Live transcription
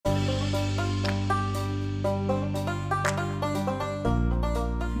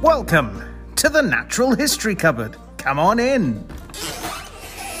Welcome to the Natural History Cupboard. Come on in.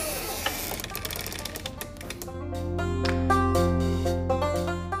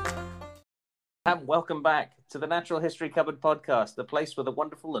 And welcome back to the Natural History Cupboard podcast, the place where the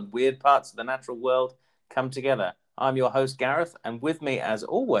wonderful and weird parts of the natural world come together. I'm your host, Gareth, and with me, as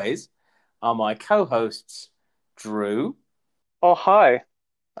always, are my co-hosts, Drew. Oh, hi.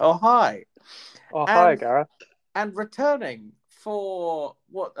 Oh, hi. Hi, Gareth. And returning for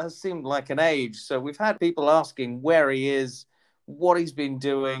what has seemed like an age. So we've had people asking where he is, what he's been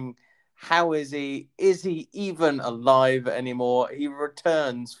doing, how is he even alive anymore? He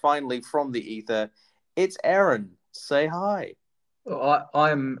returns finally from the ether. It's Aaron. Say hi.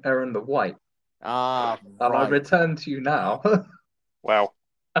 I'm Aaron the White. Ah, And I right. return to you now. Wow.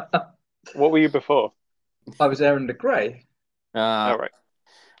 What were you before? I was Aaron the Grey. All right.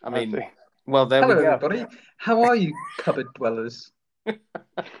 I mean, see. well, there Hello, we go. everybody. How are you, cupboard dwellers?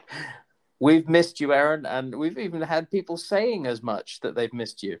 We've missed you, Aaron, and we've even had people saying as much that they've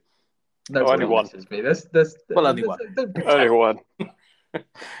missed you. Nobody only one. misses me. Only one. Don't be Only one.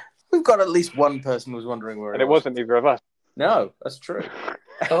 We've got at least one person who's wondering where And he it was. wasn't either of us. No, that's true.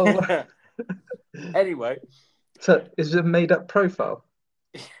 Oh. Anyway. So, is it a made-up profile?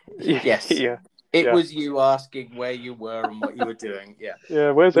 Yes. Yeah. It Yeah. was you asking where you were and what you were doing. Yeah.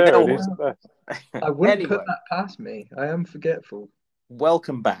 Yeah, where's We Aaron? know- He's the best. I wouldn't Anyway. put that past me. I am forgetful.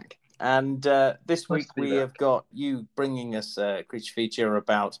 Welcome back. And this Nice week to be we back. have got you bringing us a creature feature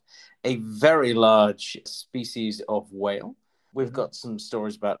about a very large species of whale. We've got some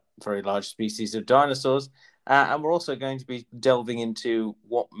stories about very large species of dinosaurs. And we're also going to be delving into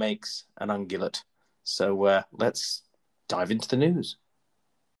what makes an ungulate. So let's dive into the news.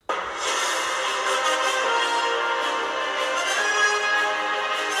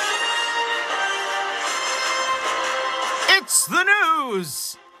 It's the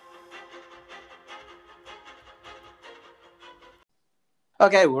news.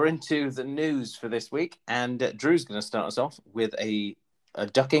 Okay, we're into the news for this week. And Drew's going to start us off with a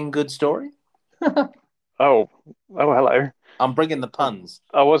ducking good story. Oh, hello. I'm bringing the puns.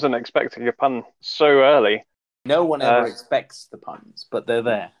 I wasn't expecting a pun so early. No one ever expects the puns, but they're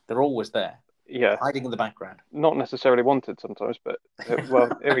there. They're always there, Yeah, hiding in the background. not necessarily wanted sometimes, but well,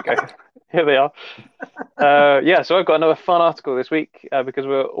 here we go. Here they are. So I've got another fun article this week because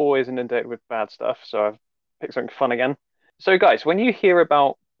we're always inundated with bad stuff. So I've picked something fun again. So guys, when you hear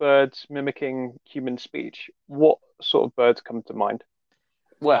about birds mimicking human speech, what sort of birds come to mind?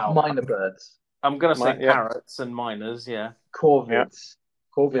 Well, Minor birds. I'm going to say Yeah. parrots and miners, yeah. Corvids.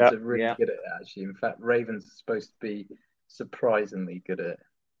 Corvids Yeah. are really good at it, actually. In fact, ravens are supposed to be surprisingly good at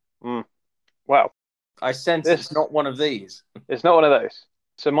it. Wow. I sense This- it's not one of these. It's not one of those.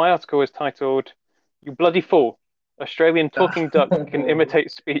 So my article is titled, "You Bloody Fool, Australian Talking Duck Can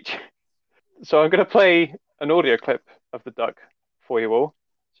Imitate Speech." So I'm going to play an audio clip of the duck for you all,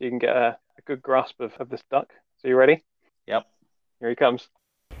 so you can get a good grasp of this duck. So you ready? Yep. Here he comes.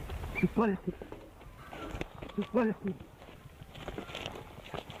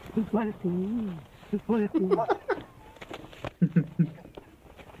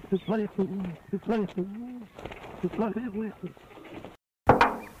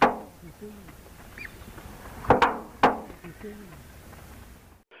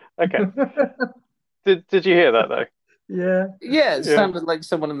 Okay. Did you hear that though? Yeah. Yeah, it Yeah. sounded like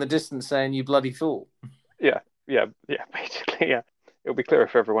someone in the distance saying, "You bloody fool." Yeah, basically, yeah. It'll be clearer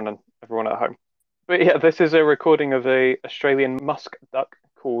for everyone at home. But yeah, this is a recording of a Australian musk duck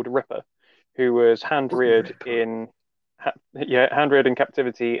called Ripper, who was hand reared in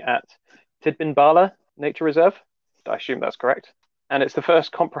captivity at Tidbinbala Nature Reserve. I assume that's correct. And it's the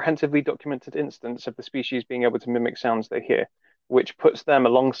first comprehensively documented instance of the species being able to mimic sounds they hear, which puts them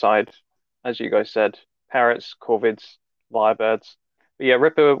alongside, as you guys said, parrots, corvids, lyrebirds. But yeah,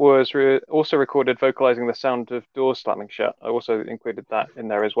 Ripper was also recorded vocalizing the sound of doors slamming shut. I also included that in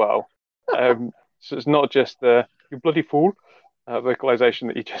there as well. So it's not just the "you bloody fool" vocalization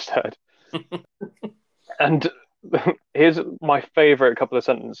that you just heard. And here's my favorite couple of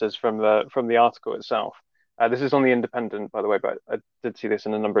sentences from the article itself. This is on the Independent, by the way, but I did see this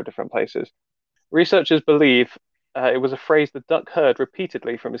in a number of different places. Researchers believe it was a phrase the duck heard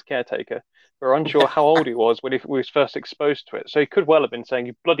repeatedly from his caretaker, but are unsure how old he was when he was first exposed to it. So he could well have been saying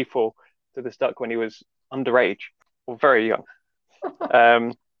 "you bloody fool" to this duck when he was underage or very young.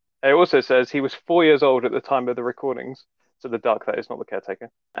 It also says he was 4 years old at the time of the recordings. So the duck, that is, not the caretaker.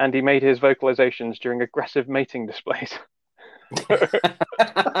 And he made his vocalizations during aggressive mating displays.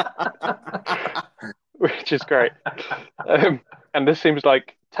 Which is great. And this seems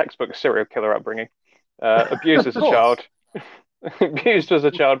like textbook serial killer upbringing. Abused as a course. child. abused as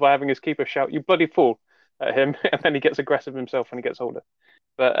a child by having his keeper shout, "You bloody fool," at him, and then he gets aggressive himself when he gets older.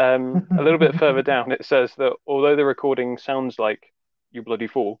 But a little bit further down, it says that although the recording sounds like "You bloody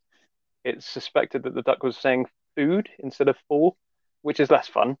fool," it's suspected that the duck was saying "food" instead of "fool," which is less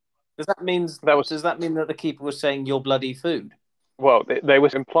fun. Does that mean that the keeper was saying "your bloody food"? Well, they were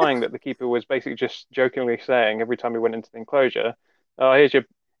implying that the keeper was basically just jokingly saying every time he went into the enclosure, "Oh, here's your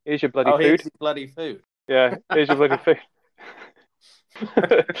bloody food." Here's your bloody food. Yeah, here's your bloody food.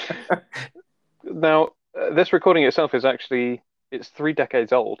 Now, this recording itself is actually it's 3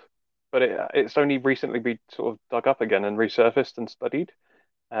 decades old, but it's only recently been sort of dug up again and resurfaced and studied.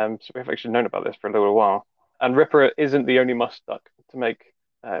 So we've actually known about this for a little while. And Ripper isn't the only musk duck to make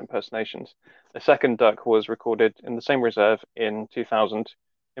impersonations. A second duck was recorded in the same reserve in 2000,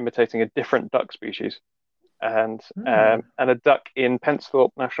 imitating a different duck species. And a duck in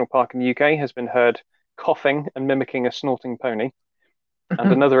Penthorpe National Park in the UK has been heard coughing and mimicking a snorting pony.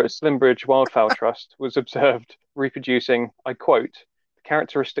 And another at Slimbridge Wildfowl Trust was observed reproducing, I quote, the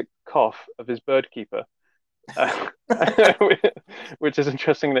characteristic cough of his bird keeper, which is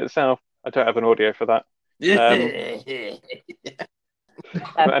interesting in itself. I don't have an audio for that.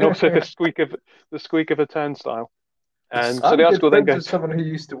 And also the squeak of a turnstile. And so the article then goes. Someone who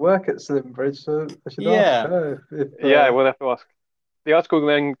used to work at Slimbridge, so I should Yeah. ask her. Yeah, we'll have to ask. The article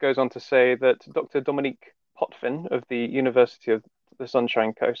then goes on to say that Dr. Dominique Potvin of the University of the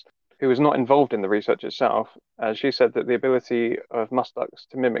Sunshine Coast, who was not involved in the research itself, she said that the ability of musk ducks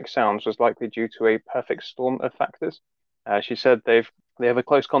to mimic sounds was likely due to a perfect storm of factors. She said they have a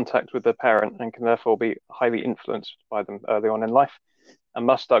close contact with their parent and can therefore be highly influenced by them early on in life. And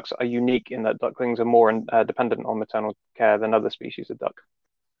musk ducks are unique in that ducklings are more dependent on maternal care than other species of duck.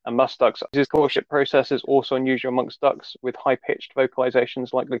 And musk ducks' courtship process is also unusual amongst ducks, with high-pitched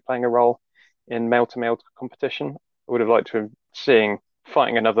vocalizations likely playing a role in male-to-male competition. I would have liked to have seen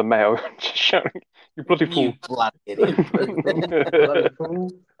fighting another male, just shouting, "You bloody fool!" You bloody idiot. Bloody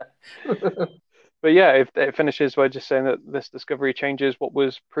fool. But yeah, it finishes by just saying that this discovery changes what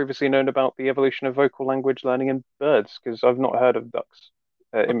was previously known about the evolution of vocal language learning in birds, because I've not heard of ducks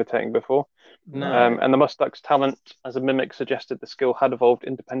imitating before. No. And the musk duck's talent as a mimic suggested the skill had evolved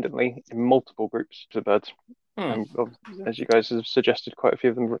independently in multiple groups of birds. As you guys have suggested, quite a few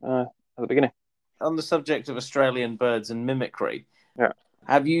of them at the beginning. On the subject of Australian birds and mimicry, yeah,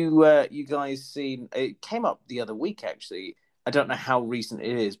 have you guys seen? It came up the other week, actually. I don't know how recent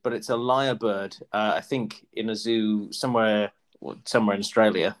it is, but it's a lyrebird. I think in a zoo somewhere in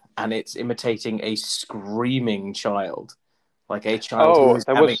Australia, and it's imitating a screaming child, like a child who's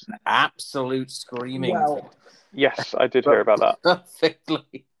having an absolute screaming. Wow. Yes, I did hear about that.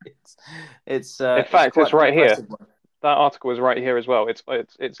 Perfectly. It's in fact, it's right here. One. That article is right here as well.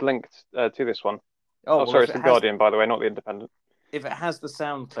 It's linked to this one. Sorry, it's the Guardian, by the way, not the Independent. If it has the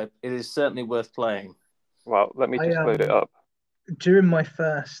sound clip, it is certainly worth playing. Well, let me just load it up. During my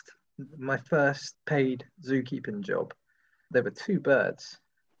first paid zookeeping job, there were two birds.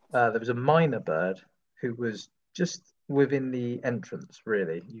 There was a minor bird who was just within the entrance,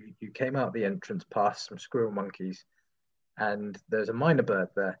 really. You came out the entrance past some squirrel monkeys, and there's a minor bird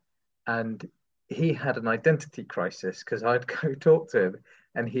there. And he had an identity crisis because I'd go talk to him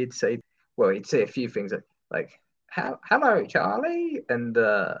and he'd say a few things like "Hello, Charlie," and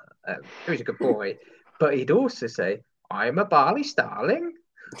he was a good boy. But he'd also say, "I'm a barley starling."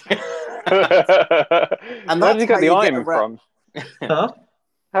 And where did he get the "I'm" from? Huh?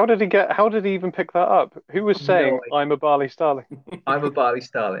 How did he even pick that up? Who was saying, "I'm a barley starling"? I'm a barley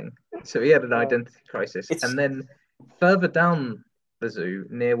starling. So he had an identity crisis. And then further down the zoo,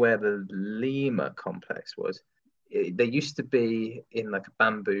 near where the lemur complex was, there used to be, in like a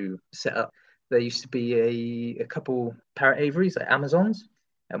bamboo setup, there used to be a couple parrot aviaries, like Amazons,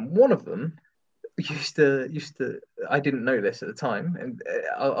 and one of them used to. I didn't know this at the time, and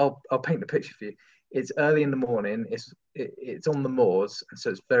I'll paint the picture for you. It's early in the morning. It's on the moors, and so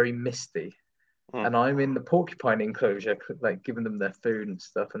it's very misty. And I'm in the porcupine enclosure, like giving them their food and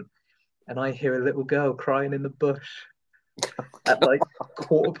stuff, and I hear a little girl crying in the bush at like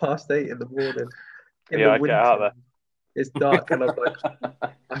 8:15 in the morning. I'd get out there. It's dark, and I'm like,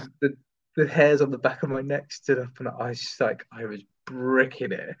 the hairs on the back of my neck stood up, and I was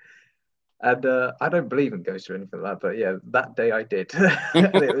bricking it. And I don't believe in ghosts or anything like that, but yeah, that day I did.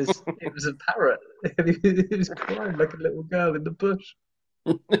 And it was a parrot. It was crying like a little girl in the bush.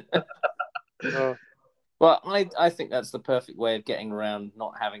 Well, I think that's the perfect way of getting around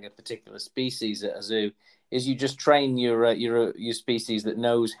not having a particular species at a zoo. Is you just train your species that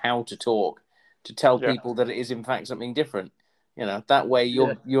knows how to talk to tell people that it is in fact something different. That way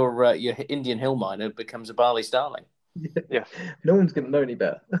your Indian hill miner becomes a barley starling. Yes. No one's going to know any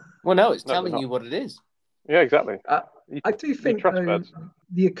better. Well, no, it's No, they're telling not. you what it is. Yeah, exactly. I do think trust though, birds.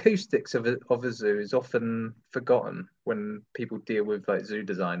 the acoustics of a zoo is often forgotten when people deal with like zoo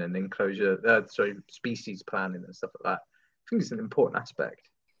design and enclosure, species planning and stuff like that. I think it's an important aspect.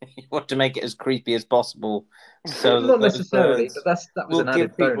 You want to make it as creepy as possible, so that Not those necessarily, birds but that was will an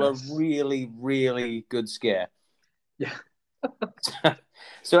give added people bonus. a really, really good scare. Yeah.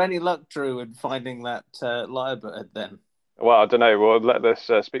 So, any luck, Drew, in finding that lyrebird then? Well, I don't know. We'll let this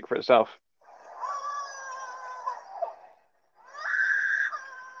speak for itself.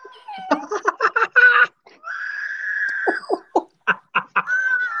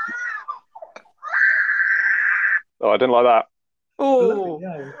 Oh, I didn't like that. Oh,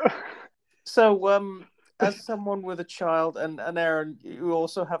 Yeah. so as someone with a child, and Aaron, you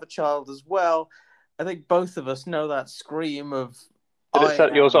also have a child as well. I think both of us know that scream of Did it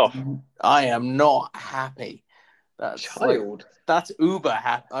set yours off? I am not happy. Child. That's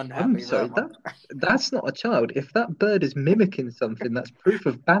unhappy. I'm sorry, that's not a child. If that bird is mimicking something, that's proof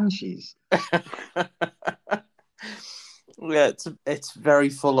of banshees. Yeah, it's very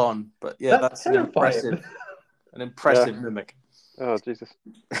full on, but yeah, that's terrifying. an impressive mimic. Oh, Jesus.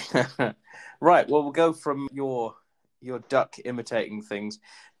 Right, well, we'll go from your duck imitating things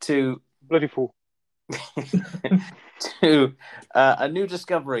to Bloody fool. to a new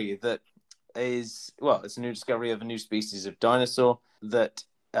discovery that is, well, it's a new discovery of a new species of dinosaur that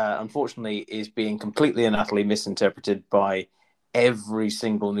unfortunately is being completely and utterly misinterpreted by every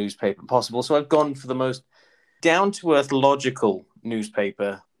single newspaper possible. So I've gone for the most down-to-earth logical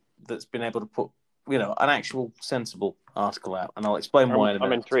newspaper that's been able to put, an actual sensible article out, and I'll explain why in a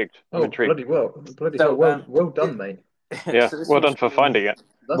minute. I'm intrigued. I'm intrigued. Bloody hell, well done, mate. Yeah, So well done for finding it.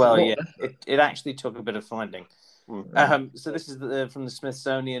 It actually took a bit of finding. So this is from the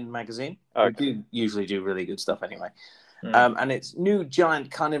Smithsonian magazine. Okay. We do usually do really good stuff anyway. And its new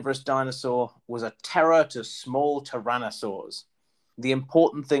giant carnivorous dinosaur was a terror to small tyrannosaurs. The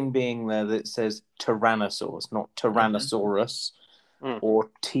important thing being there that it says tyrannosaurs, not Tyrannosaurus or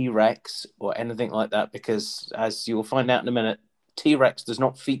T-Rex or anything like that, because as you will find out in a minute, T-Rex does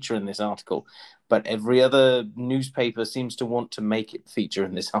not feature in this article, but every other newspaper seems to want to make it feature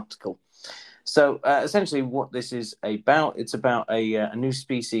in this article. So essentially what this is about, it's about a new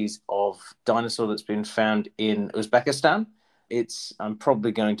species of dinosaur that's been found in Uzbekistan. I'm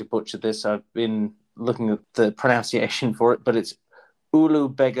probably going to butcher this. I've been looking at the pronunciation for it, but it's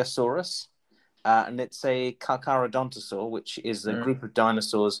Ulubegasaurus, and it's a Carcharodontosaur, which is a group of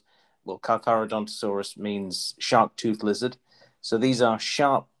dinosaurs. Well, Carcharodontosaurus means shark-toothed lizard. So these are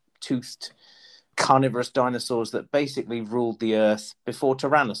sharp-toothed carnivorous dinosaurs that basically ruled the earth before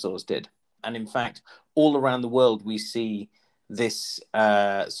tyrannosaurs did. And in fact, all around the world, we see this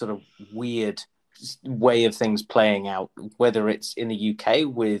sort of weird way of things playing out, whether it's in the UK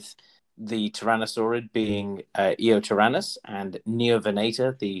with the Tyrannosaurid being Eotyrannus and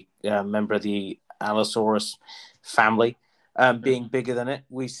Neovenata, the member of the Allosaurus family, being bigger than it.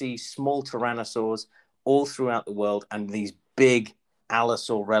 We see small tyrannosaurs all throughout the world, and these big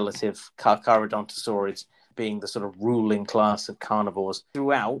allosaur relative Carcharodontosaurids being the sort of ruling class of carnivores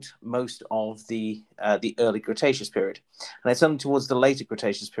throughout most of the early Cretaceous period. And it's only towards the later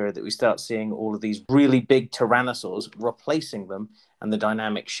Cretaceous period that we start seeing all of these really big tyrannosaurs replacing them and the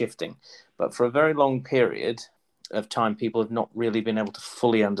dynamic shifting. But for a very long period of time, people have not really been able to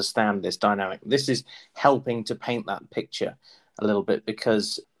fully understand this dynamic. This is helping to paint that picture a little bit,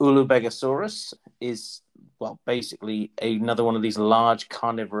 because Ulubegasaurus is, well, basically another one of these large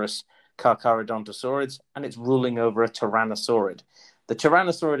carnivorous Carcharodontosaurids, and it's ruling over a Tyrannosaurid. The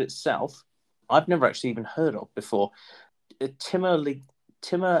Tyrannosaurid itself, I've never actually even heard of before. Timurlengia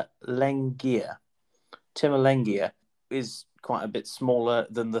is quite a bit smaller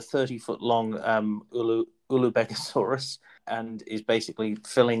than the 30-foot long Ulubegasaurus, and is basically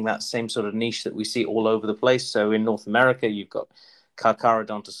filling that same sort of niche that we see all over the place. So in North America, you've got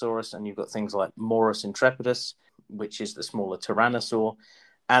Carcharodontosaurus, and you've got things like Morus intrepidus, which is the smaller tyrannosaur.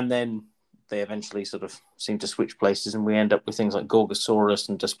 And then they eventually sort of seem to switch places, and we end up with things like Gorgosaurus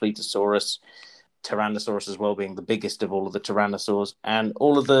and Daspletosaurus, Tyrannosaurus as well being the biggest of all of the tyrannosaurs, and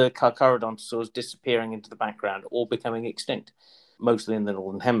all of the Carcharodontosaurs disappearing into the background, all becoming extinct, mostly in the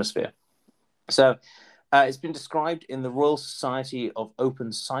Northern Hemisphere. So it's been described in the Royal Society of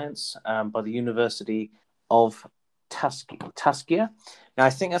Open Science by the University of Tuskegee. Now, I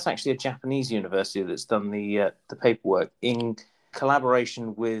think that's actually a Japanese university that's done the paperwork in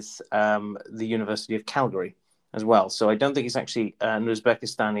collaboration with the University of Calgary as well. So I don't think it's actually an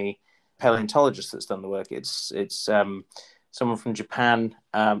Uzbekistani paleontologist that's done the work. It's someone from Japan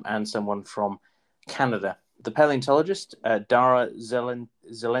and someone from Canada The paleontologist, Dara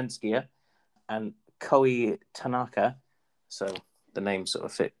Zelenskia and Koi Tanaka, so the names sort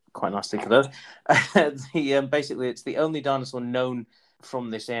of fit quite nicely for those. Basically, it's the only dinosaur known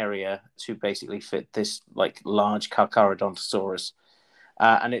from this area to basically fit this like large Carcharodontosaurus.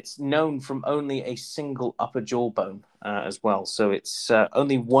 And it's known from only a single upper jawbone as well. So it's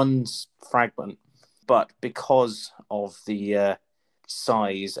only one fragment, but because of the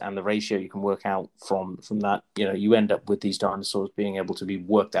size and the ratio you can work out from that, you end up with these dinosaurs being able to be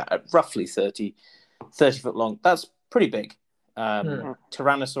worked at roughly 30 foot long. That's pretty big.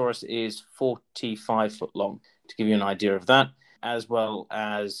 Tyrannosaurus is 45 foot long, to give you an idea of that, as well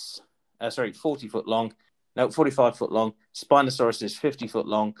as 40 foot long. No, 45 foot long. Spinosaurus is 50 foot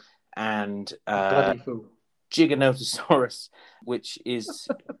long, and Giganotosaurus, which is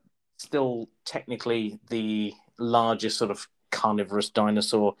still technically the largest sort of carnivorous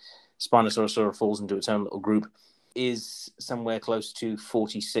dinosaur. Spinosaurus sort of falls into its own little group, is somewhere close to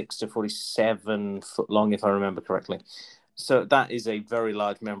 46 to 47 foot long, if I remember correctly. So that is a very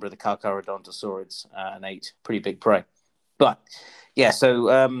large member of the Carcharodontosaurids and ate pretty big prey. But yeah,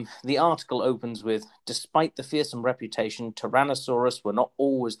 so the article opens with, despite the fearsome reputation, Tyrannosaurus were not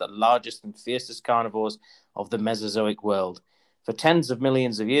always the largest and fiercest carnivores of the Mesozoic world. For tens of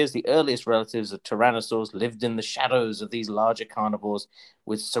millions of years, the earliest relatives of tyrannosaurs lived in the shadows of these larger carnivores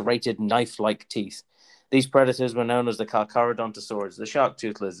with serrated knife-like teeth. These predators were known as the Carcharodontosaurids, the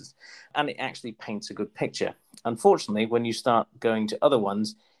shark-toothed lizards, and it actually paints a good picture. Unfortunately, when you start going to other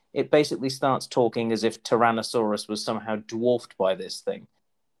ones, it basically starts talking as if Tyrannosaurus was somehow dwarfed by this thing,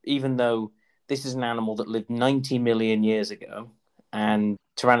 even though this is an animal that lived 90 million years ago, and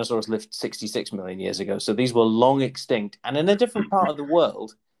Tyrannosaurus lived 66 million years ago. So these were long extinct and in a different part of the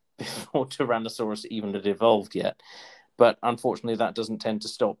world before Tyrannosaurus even had evolved yet. But unfortunately, that doesn't tend to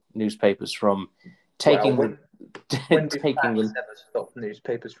stop newspapers from taking... when do facts ever stop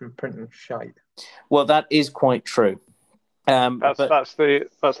newspapers from printing shite? Well, that is quite true. That's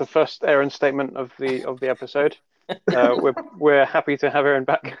the first Aaron statement of the episode. We're happy to have Aaron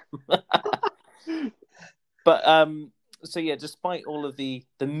back. But so yeah, despite all of the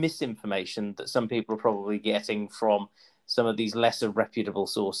misinformation that some people are probably getting from some of these lesser reputable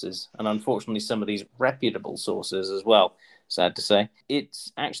sources, and unfortunately some of these reputable sources as well, sad to say,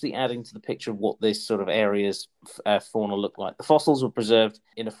 it's actually adding to the picture of what this sort of area's fauna look like. The fossils were preserved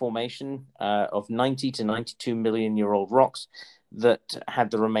in a formation of 90 to 92 million year old rocks that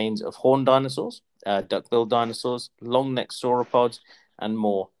had the remains of horned dinosaurs, duck-billed dinosaurs, long-necked sauropods, and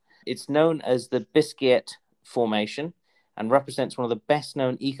more. It's known as the Bisquiet Formation and represents one of the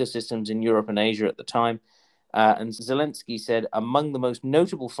best-known ecosystems in Europe and Asia at the time. And Zelensky said, among the most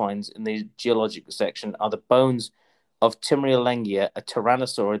notable finds in the geological section are the bones of Timreolengia, a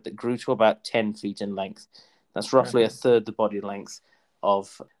tyrannosaurid that grew to about 10 feet in length. That's roughly a third the body length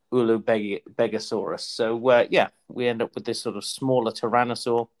of Ulubegasaurus. So, yeah, we end up with this sort of smaller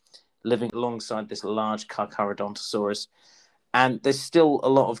tyrannosaur living alongside this large Carcharodontosaurus. And there's still a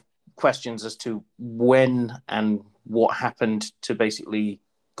lot of questions as to when and what happened to basically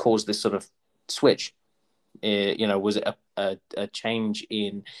cause this sort of switch. Was it a change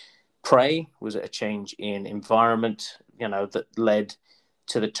in prey? Was it a change in environment, that led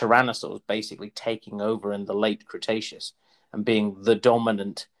to the tyrannosaurs basically taking over in the late Cretaceous and being the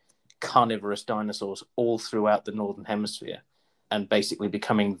dominant carnivorous dinosaurs all throughout the Northern Hemisphere and basically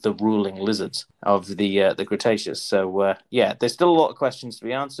becoming the ruling lizards of the Cretaceous? So, yeah, there's still a lot of questions to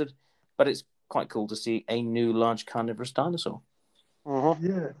be answered, but it's quite cool to see a new large carnivorous dinosaur.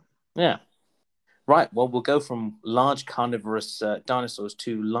 Yeah. Yeah. Right, well, we'll go from large carnivorous dinosaurs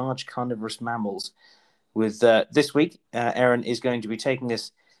to large carnivorous mammals. With this week, Aaron is going to be taking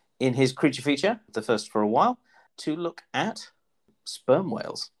us in his creature feature, the first for a while, to look at sperm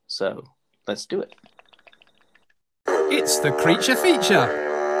whales. So let's do it. It's the creature feature.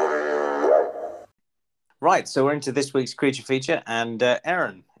 Right, so we're into this week's creature feature, and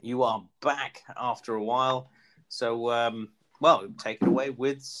Aaron, you are back after a while. So, well, take it away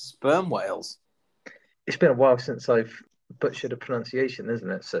with sperm whales. It's been a while since I've butchered a pronunciation, isn't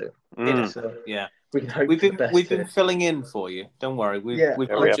it? So yeah, we can hope we've been filling in for you. Don't worry.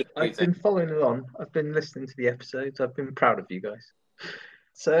 I've been following along. I've been listening to the episodes. I've been proud of you guys.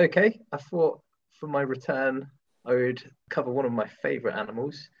 So okay, I thought for my return I would cover one of my favourite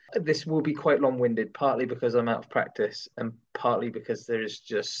animals. This will be quite long-winded, partly because I'm out of practice, and partly because there is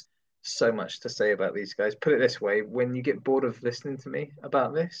just so much to say about these guys. Put it this way: when you get bored of listening to me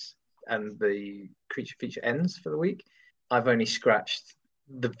about this, and the creature feature ends for the week, I've only scratched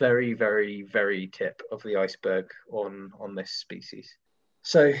the very, very, very tip of the iceberg on this species.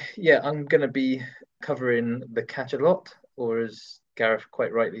 So yeah, I'm going to be covering the cachalot, or as Gareth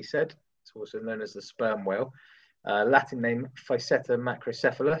quite rightly said, it's also known as the sperm whale. Latin name Phyceta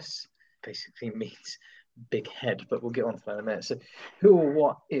macrocephalus, basically means big head, but we'll get on to that in a minute. So who or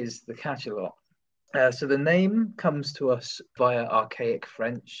what is the cachalot? So the name comes to us via archaic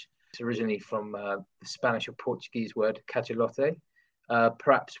French. It's originally from the Spanish or Portuguese word cachalote,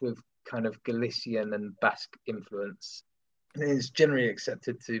 perhaps with kind of Galician and Basque influence. It is generally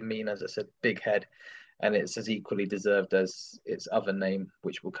accepted to mean, as I said, big head, and it's as equally deserved as its other name,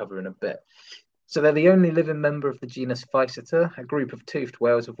 which we'll cover in a bit. So they're the only living member of the genus Phyceta, a group of toothed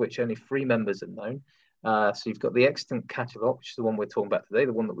whales of which only 3 members are known. So you've got the extant cachalot, which is the one we're talking about today,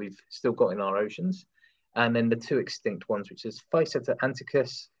 the one that we've still got in our oceans. And then the 2 extinct ones, which is Phyceta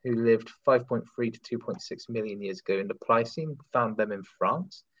anticus, who lived 5.3 to 2.6 million years ago in the Pliocene, found them in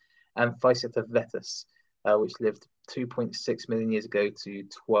France, and Phyceta vetus, which lived 2.6 million years ago to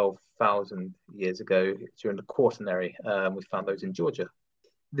 12,000 years ago during the Quaternary. We found those in Georgia.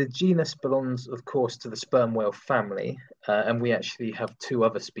 The genus belongs, of course, to the sperm whale family, and we actually have 2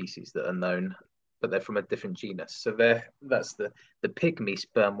 other species that are known, but they're from a different genus. So that's the pygmy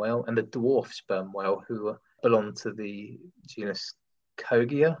sperm whale and the dwarf sperm whale, who belong to the genus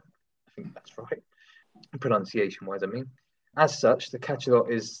Kogia. I think that's right, pronunciation-wise, I mean. As such, the cachalot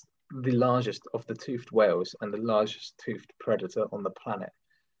is the largest of the toothed whales and the largest toothed predator on the planet.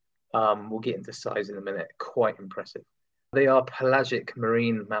 We'll get into size in a minute. Quite impressive. They are pelagic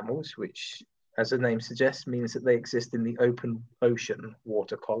marine mammals, which, as the name suggests, means that they exist in the open ocean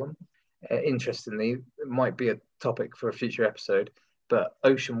water column. Interestingly, it might be a topic for a future episode, but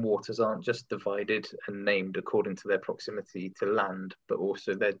ocean waters aren't just divided and named according to their proximity to land, but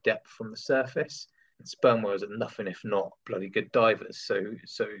also their depth from the surface. And sperm whales are nothing if not bloody good divers. So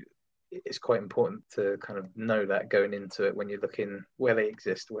it's quite important to kind of know that going into it when you're looking where they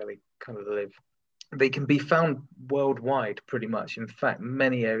exist, where they kind of live. They can be found worldwide pretty much. In fact,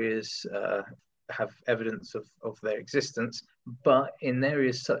 many areas have evidence of their existence, but in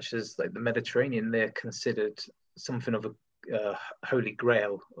areas such as like the Mediterranean, they're considered something of a holy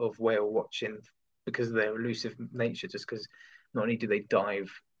grail of whale watching because of their elusive nature, just because not only do they dive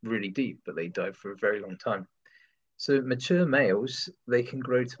really deep, but they dive for a very long time. So mature males, they can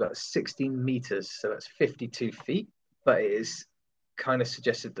grow to about 16 meters, so that's 52 feet, but it is kind of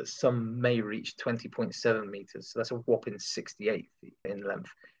suggested that some may reach 20.7 meters, so that's a whopping 68 feet in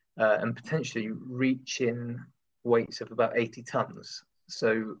length, and potentially reaching weights of about 80 tons.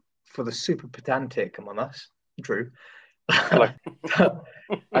 So for the super pedantic among us, Drew,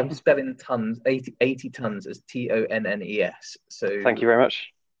 I'm spelling tons, 80 tons as TONNES. So thank you very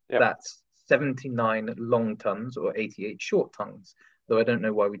much. Yep. That's 79 long tons or 88 short tons, though I don't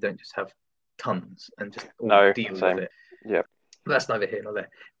know why we don't just have tons and just deal with it. Yeah. But that's neither here nor there.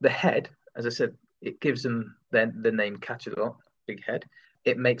 The head, as I said, it gives them the name cachalot, big head.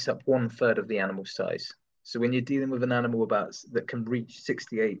 It makes up 1/3 of the animal's size. So when you're dealing with an animal that can reach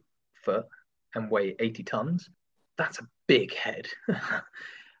 68 foot and weigh 80 tons, that's a big head.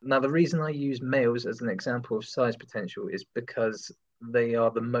 Now, the reason I use males as an example of size potential is because they are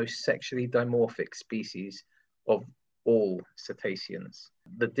the most sexually dimorphic species of all cetaceans.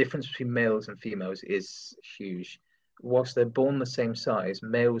 The difference between males and females is huge. Whilst they're born the same size,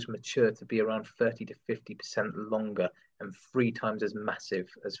 males mature to be around 30 to 50% longer and 3 times as massive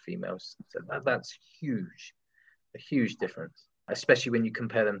as females. So that's huge, a huge difference, especially when you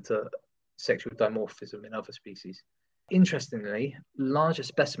compare them to sexual dimorphism in other species. Interestingly, larger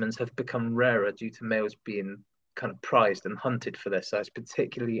specimens have become rarer due to males being kind of prized and hunted for their size,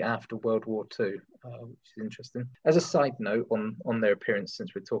 particularly after World War II, which is interesting. As a side note on their appearance,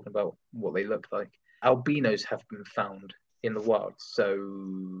 since we're talking about what they look like, albinos have been found in the wild, so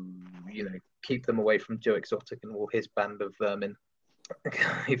keep them away from Joe Exotic and all his band of vermin.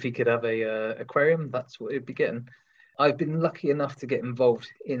 If he could have a aquarium, that's what he'd be getting. I've been lucky enough to get involved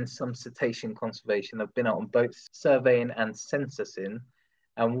in some cetacean conservation. I've been out on boats surveying and censusing,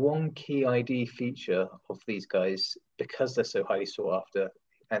 and one key ID feature of these guys, because they're so highly sought after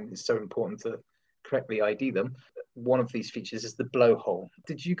and it's so important to correctly ID them, one of these features is the blowhole.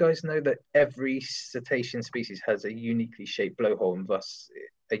 Did you guys know that every cetacean species has a uniquely shaped blowhole and thus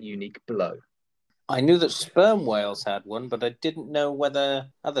a unique blow? I knew that sperm whales had one, but I didn't know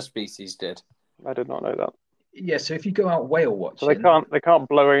whether other species did. I did not know that. Yeah, so if you go out whale watching... So they can't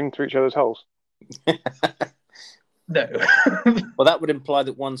blow into each other's holes? No. Well, that would imply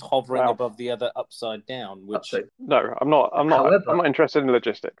that one's hovering above the other upside down, which... No, I'm not. However, I'm not interested in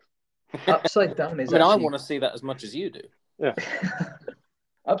logistics. Upside down is I want to see that as much as you do. Yeah.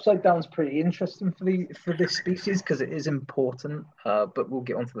 Upside down's pretty interesting for this species because it is important, but we'll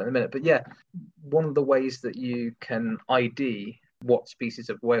get onto that in a minute. But yeah, one of the ways that you can ID what species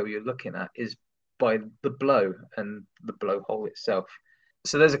of whale you're looking at is by the blow and the blowhole itself.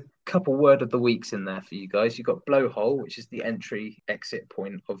 So there's a couple word of the weeks in there for you guys. You've got blowhole, which is the entry exit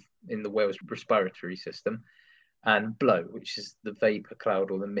point in the whale's respiratory system, and blow, which is the vapor cloud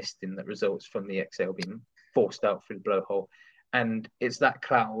or the misting that results from the exhale being forced out through the blowhole. And it's that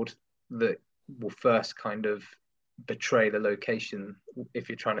cloud that will first kind of betray the location if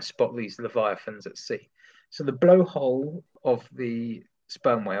you're trying to spot these leviathans at sea. So the blowhole of the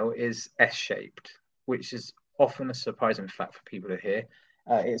sperm whale is S-shaped, which is often a surprising fact for people to hear.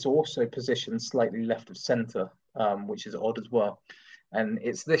 It's also positioned slightly left of center, which is odd as well. And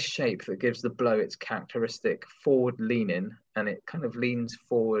it's this shape that gives the blow its characteristic forward leaning, and it kind of leans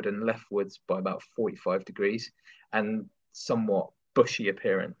forward and leftwards by about 45 degrees and somewhat bushy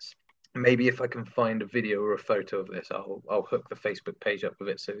appearance. Maybe if I can find a video or a photo of this, I'll hook the Facebook page up with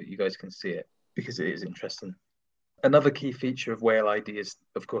it so that you guys can see it, because it is interesting. Another key feature of whale ID is,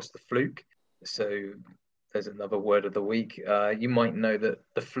 of course, the fluke. So there's another word of the week. You might know that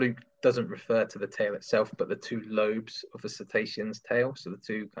the fluke doesn't refer to the tail itself, but the two lobes of a cetacean's tail, so the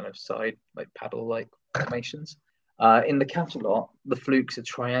two kind of side, like paddle-like formations. In the cachalot, the flukes are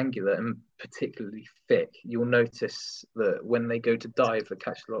triangular and particularly thick. You'll notice that when they go to dive, the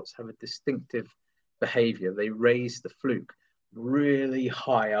cachalots have a distinctive behavior. They raise the fluke really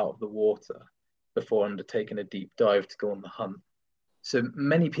high out of the water before undertaking a deep dive to go on the hunt. So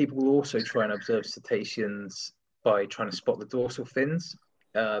many people will also try and observe cetaceans by trying to spot the dorsal fins.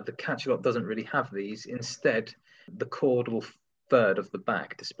 The cachalot doesn't really have these. Instead, the caudal third of the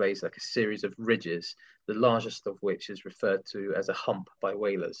back displays like a series of ridges, the largest of which is referred to as a hump by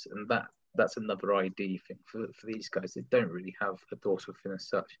whalers. And that's another ID thing for these guys. They don't really have a dorsal fin as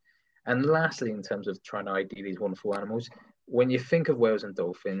such. And lastly, in terms of trying to ID these wonderful animals, when you think of whales and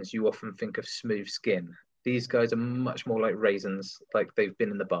dolphins, you often think of smooth skin. These guys are much more like raisins, like they've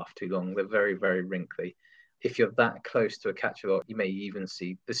been in the bath too long. They're very, very wrinkly. If you're that close to a cachalot, you may even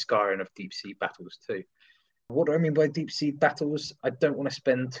see the scarring of deep sea battles too. What do I mean by deep sea battles? I don't want to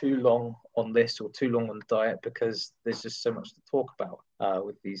spend too long on this or too long on the diet because there's just so much to talk about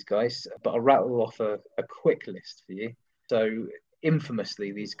with these guys. But I'll rattle off a quick list for you. So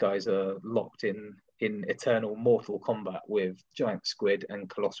infamously, these guys are locked in eternal mortal combat with giant squid and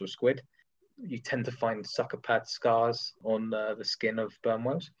colossal squid. You tend to find sucker pad scars on the skin of sperm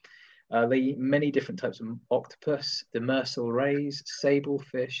whales. They eat many different types of octopus, demersal rays,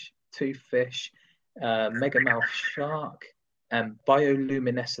 sablefish, toothfish, megamouth shark, and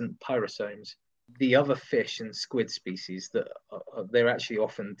bioluminescent pyrosomes. The other fish and squid species that they're actually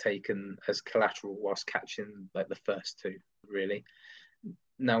often taken as collateral whilst catching like the first two, really.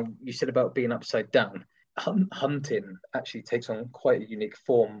 Now, you said about being upside down. Hunting actually takes on quite a unique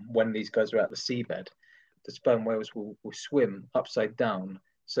form when these guys are at the seabed. The sperm whales will swim upside down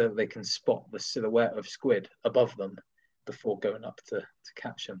so they can spot the silhouette of squid above them before going up to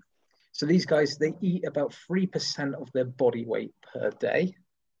catch them. So these guys, they eat about 3% of their body weight per day.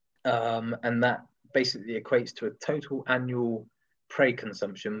 And that basically equates to a total annual prey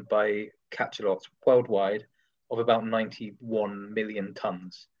consumption by cachalots worldwide of about 91 million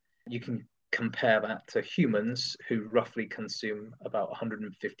tons. You can compare that to humans who roughly consume about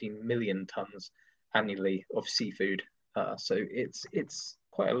 115 million tons annually of seafood. So it's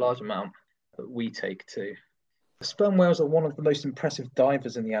quite a large amount that we take too. Sperm whales are one of the most impressive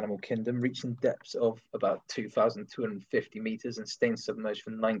divers in the animal kingdom, reaching depths of about 2,250 meters and staying submerged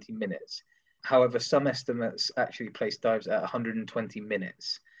for 90 minutes. However, some estimates actually place dives at 120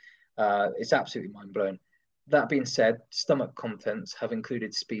 minutes. It's absolutely mind-blowing. That being said, stomach contents have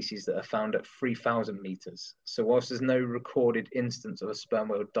included species that are found at 3,000 meters. So whilst there's no recorded instance of a sperm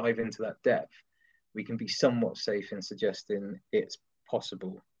whale dive into that depth, we can be somewhat safe in suggesting it's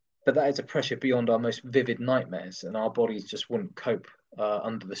possible. But that is a pressure beyond our most vivid nightmares, and our bodies just wouldn't cope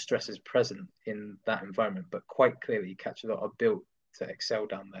under the stresses present in that environment. But quite clearly, cachalot are built to excel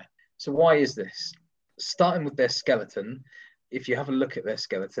down there. So why is this? Starting with their skeleton, if you have a look at their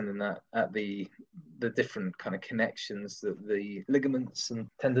skeleton and at the different kind of connections that the ligaments and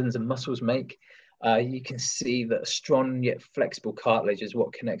tendons and muscles make, you can see that a strong yet flexible cartilage is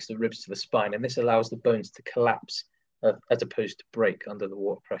what connects the ribs to the spine, and this allows the bones to collapse as opposed to break under the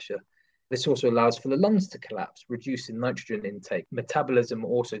water pressure. This also allows for the lungs to collapse, reducing nitrogen intake. Metabolism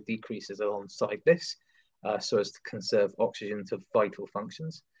also decreases alongside this, so as to conserve oxygen to vital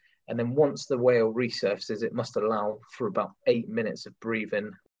functions. And then once the whale resurfaces, it must allow for about 8 minutes of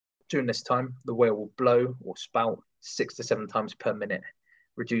breathing. During this time, the whale will blow or spout 6 to 7 times per minute,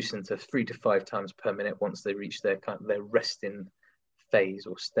 reducing to 3 to 5 times per minute once they reach their resting phase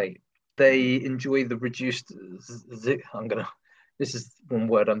or state. They enjoy the reduced this is one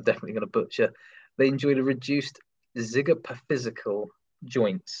word I'm definitely going to butcher. They enjoy the reduced zygapophysical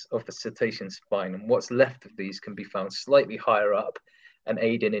joints of the cetacean spine, and what's left of these can be found slightly higher up and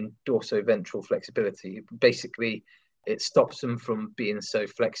aiding in dorsoventral flexibility. Basically, it stops them from being so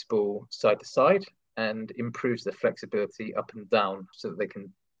flexible side to side and improves their flexibility up and down so that they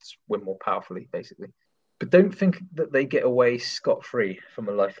can swim more powerfully, basically. But don't think that they get away scot-free from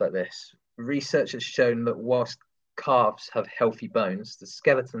a life like this. Research has shown that whilst calves have healthy bones, the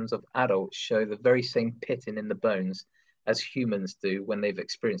skeletons of adults show the very same pitting in the bones as humans do when they've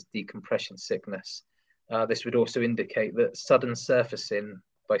experienced decompression sickness. This would also indicate that sudden surfacing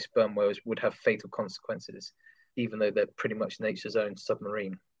by sperm whales would have fatal consequences, even though they're pretty much nature's own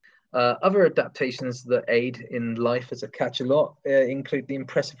submarine. Other adaptations that aid in life as a cachalot include the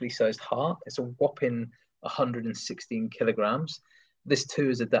impressively sized heart. It's a whopping 116 kilograms. This too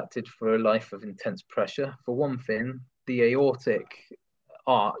is adapted for a life of intense pressure. For one thing, the aortic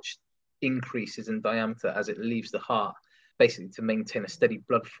arch increases in diameter as it leaves the heart, basically to maintain a steady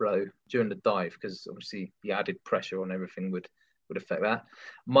blood flow during the dive, because obviously the added pressure on everything would affect that.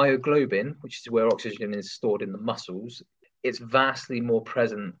 Myoglobin, which is where oxygen is stored in the muscles, it's vastly more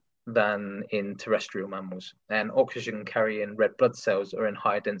present than in terrestrial mammals, and oxygen carrying red blood cells are in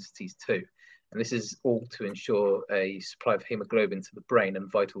higher densities too. And this is all to ensure a supply of hemoglobin to the brain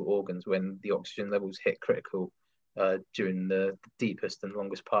and vital organs when the oxygen levels hit critical during the deepest and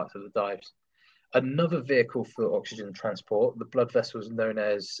longest parts of the dives. Another vehicle for oxygen transport, the blood vessels known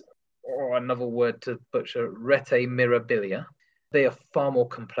as, another word to butcher, rete mirabilia. They are far more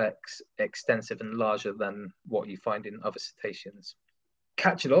complex, extensive, and larger than what you find in other cetaceans.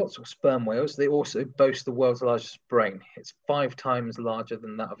 Cachalots, or sperm whales, they also boast the world's largest brain. It's 5 times larger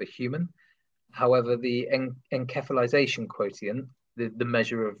than that of a human. However, the encephalization quotient, the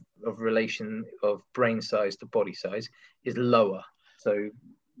measure of relation of brain size to body size, is lower. So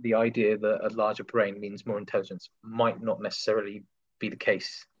the idea that a larger brain means more intelligence might not necessarily be the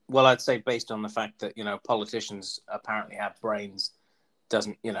case. Well, I'd say based on the fact that, politicians apparently have brains,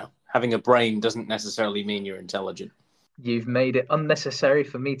 having a brain doesn't necessarily mean you're intelligent. You've made it unnecessary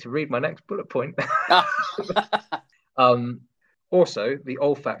for me to read my next bullet point. Also, the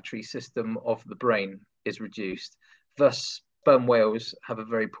olfactory system of the brain is reduced. Thus, sperm whales have a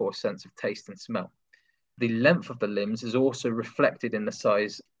very poor sense of taste and smell. The length of the limbs is also reflected in the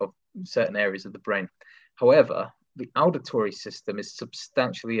size of certain areas of the brain. However, the auditory system is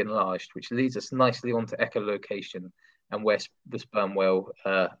substantially enlarged, which leads us nicely onto echolocation and where the sperm whale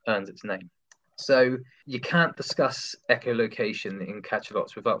earns its name. So you can't discuss echolocation in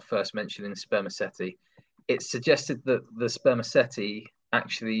cachalots without first mentioning spermaceti. It's suggested that the spermaceti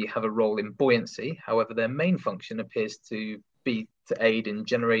actually have a role in buoyancy. However, their main function appears to be to aid in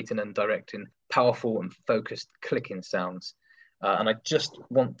generating and directing powerful and focused clicking sounds. And I just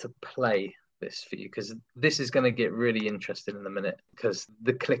want to play this for you because this is going to get really interesting in a minute because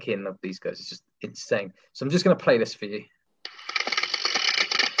the clicking of these guys is just insane. So I'm just going to play this for you.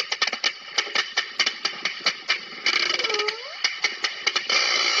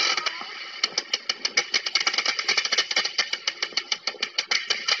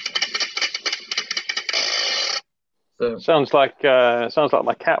 So, sounds like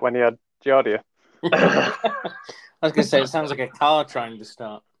my cat when he had Giardia. I was going to say, it sounds like a car trying to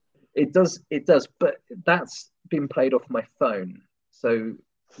start. It does, but that's been played off my phone. So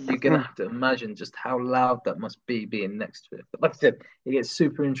you're going to have to imagine just how loud that must be being next to it. But like I said, it gets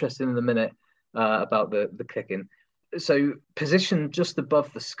super interesting in a minute about the clicking. So positioned just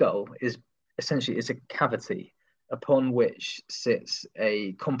above the skull is essentially it's a cavity upon which sits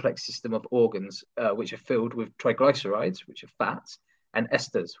a complex system of organs which are filled with triglycerides, which are fats, and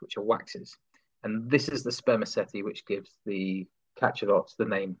esters, which are waxes. And this is the spermaceti, which gives the cachalots the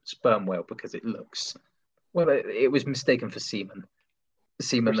name sperm whale because it looks, well, it was mistaken for semen. We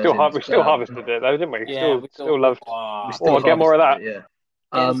still harvested it though, didn't we? Yeah, still loved. I'll get more of that. Yeah.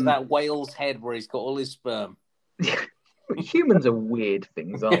 That whale's head where he's got all his sperm. Humans are weird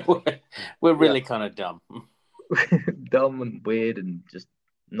things, aren't we? We're really kind of dumb. Dumb and weird and just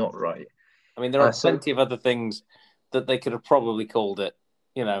not right. I mean, there are plenty of other things that they could have probably called it.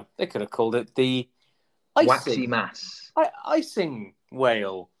 They could have called it the waxy mass. Icing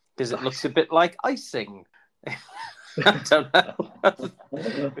whale because it looks a bit like icing. I don't know.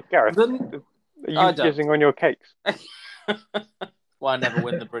 Gareth, are you using on your cakes? Well, I never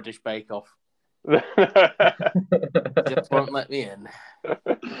win the British Bake Off. Just won't let me in.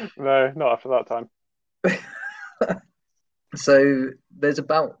 No, not after that time. So there's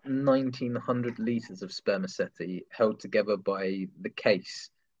about 1,900 litres of spermaceti held together by the case,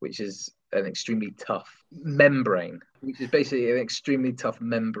 which is an extremely tough membrane, which is basically an extremely tough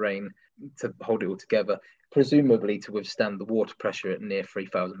membrane to hold it all together, presumably to withstand the water pressure at near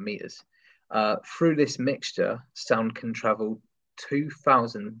 3,000 meters. Through this mixture, sound can travel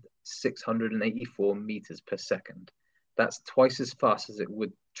 2,684 meters per second. That's twice as fast as it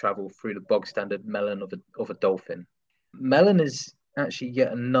would travel through the bog standard melon of a dolphin. Melon is actually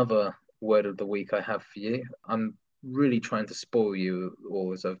yet another word of the week I have for you. I'm really trying to spoil you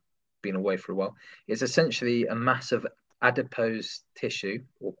all as I've been away for a while. It's essentially a mass of adipose tissue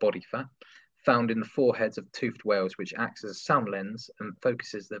or body fat found in the foreheads of toothed whales, which acts as a sound lens and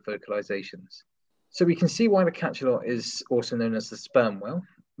focuses their vocalizations. So we can see why the cachalot is also known as the sperm whale,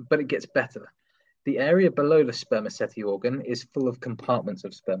 but it gets better. The area below the spermaceti organ is full of compartments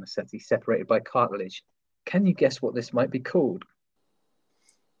of spermaceti separated by cartilage. Can you guess what this might be called?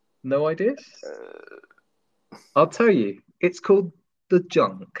 No ideas? I'll tell you. It's called the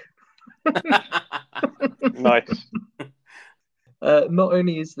junk. Nice. Not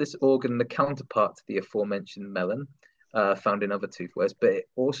only is this organ the counterpart to the aforementioned melon found in other tooth whales, but it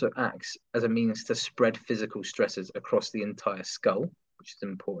also acts as a means to spread physical stresses across the entire skull, which is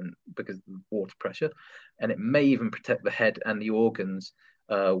important because of the water pressure. And it may even protect the head and the organs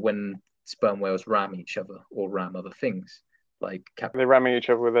when sperm whales ram each other or ram other things. They're ramming each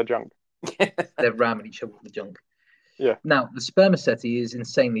other with their junk. They're ramming each other with the junk. Yeah. Now, the spermaceti is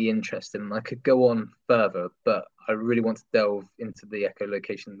insanely interesting, and I could go on further, but I really want to delve into the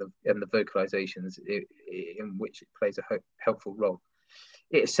echolocation and the vocalizations in which it plays a helpful role.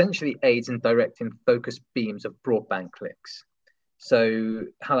 It essentially aids in directing focused beams of broadband clicks. So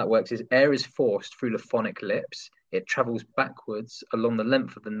how that works is air is forced through the phonic lips. It travels backwards along the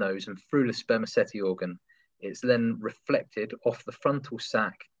length of the nose and through the spermaceti organ. It's then reflected off the frontal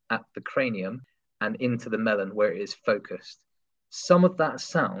sac at the cranium and into the melon where it is focused. Some of that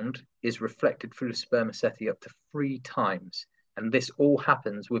sound is reflected through the spermaceti up to 3 times, and this all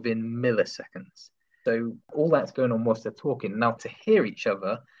happens within milliseconds. So all that's going on whilst they're talking. Now, to hear each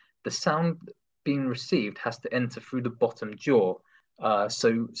other, the sound being received has to enter through the bottom jaw.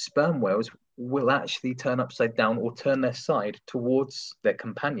 So sperm whales will actually turn upside down or turn their side towards their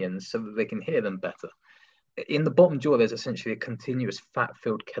companions so that they can hear them better. In the bottom jaw, there's essentially a continuous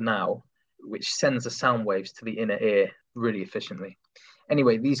fat-filled canal which sends the sound waves to the inner ear really efficiently.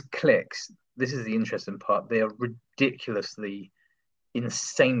 Anyway, these clicks, this is the interesting part, they are ridiculously,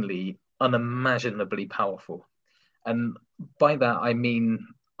 insanely, unimaginably powerful. And by that, I mean,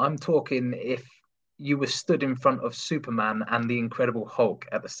 I'm talking if you were stood in front of Superman and the Incredible Hulk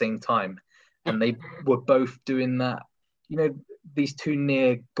at the same time, and they were both doing that, you know, these two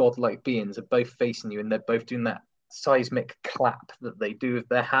near godlike beings are both facing you and they're both doing that seismic clap that they do with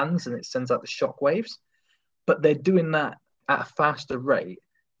their hands and it sends out the shock waves, but they're doing that at a faster rate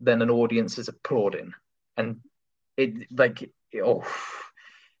than an audience is applauding. And the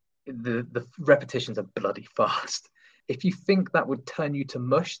repetitions are bloody fast. If you think that would turn you to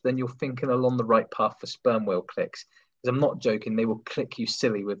mush, then you're thinking along the right path for sperm whale clicks. Because I'm not joking, they will click you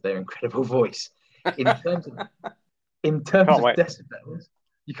silly with their incredible voice. In terms of decibels,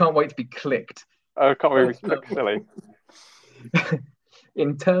 you can't wait to be clicked. Oh, can't wait to be clicked silly.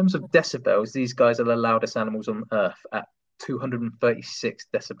 In terms of decibels, these guys are the loudest animals on Earth at 236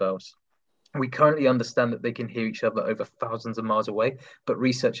 decibels. We currently understand that they can hear each other over thousands of miles away, but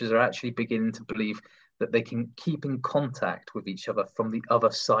researchers are actually beginning to believe that they can keep in contact with each other from the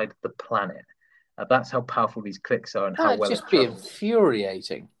other side of the planet. That's how powerful these clicks are and how well just be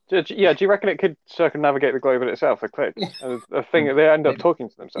infuriating. Yeah, do you reckon it could circumnavigate the globe in itself, the click? And the thing that they end up talking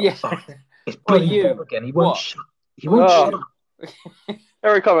to themselves. Yeah. Oh, it's bloody Bob again. He won't shut. He won't shut up.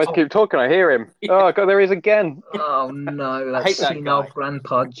 Every time I keep talking, I hear him. Oh, God, there he is again. Oh, no, that's senile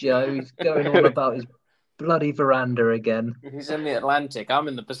Grandpa Joe. He's going on about his bloody veranda again. He's in the Atlantic. I'm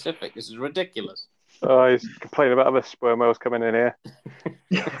in the Pacific. This is ridiculous. Oh, he's complaining about other sperm whales coming in here.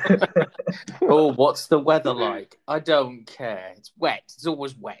 Oh, what's the weather like? I don't care. It's wet. It's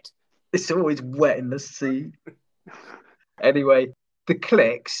always wet. It's always wet in the sea. Anyway, the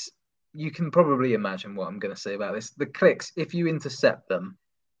clicks, you can probably imagine what I'm going to say about this. The clicks, if you intercept them,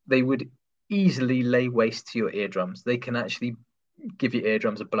 they would easily lay waste to your eardrums. They can actually give your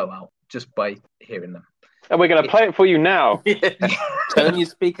eardrums a blowout just by hearing them. And we're going to play it for you now. Turn your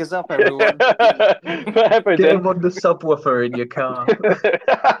speakers up, everyone. Get them on the subwoofer in your car.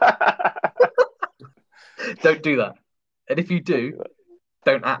 Don't do that. And if you do,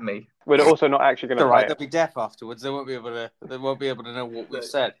 don't at me. We're also not actually going to. All right, they'll be deaf afterwards. They won't be able to know what we've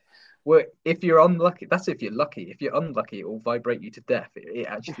said. Well, if you're unlucky, that's if you're lucky. If you're unlucky, it will vibrate you to death. It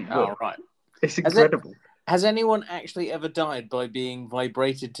actually will. Oh, right. It's incredible. Has anyone actually ever died by being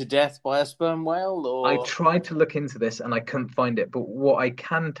vibrated to death by a sperm whale? Or I tried to look into this and I couldn't find it. But what I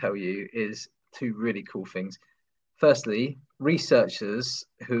can tell you is two really cool things. Firstly, researchers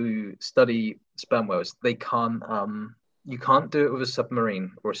who study sperm whales, they can't you can't do it with a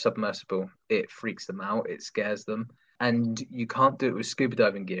submarine or a submersible. It freaks them out, it scares them. And you can't do it with scuba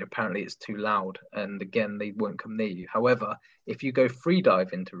diving gear. Apparently it's too loud. And again, they won't come near you. However, if you go free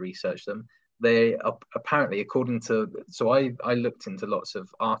diving to research them, they are apparently, according to, so I looked into lots of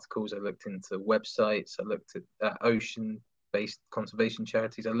articles, I looked into websites, I looked at ocean-based conservation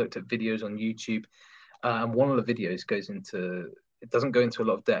charities, I looked at videos on YouTube. And one of the videos it doesn't go into a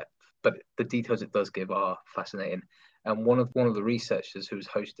lot of depth, but the details it does give are fascinating. And one of the researchers who was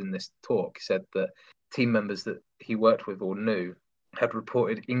hosting this talk said that team members that he worked with or knew had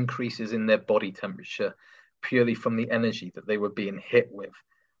reported increases in their body temperature purely from the energy that they were being hit with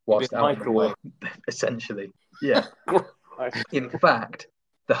whilst out in the way, essentially. Yeah. In fact,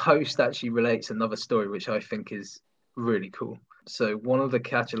 the host actually relates another story, which I think is really cool. So one of the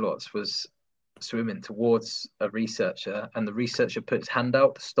cachalots was swimming towards a researcher, and the researcher put his hand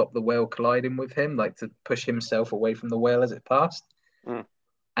out to stop the whale colliding with him, like to push himself away from the whale as it passed.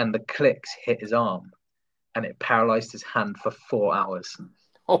 And the clicks hit his arm and it paralyzed his hand for 4 hours.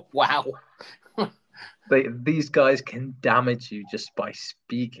 Oh, wow. These guys can damage you just by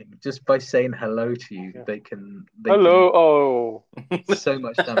speaking, just by saying hello to you. Yeah. They can hello. So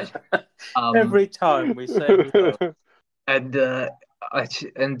much damage. Every time we say hello.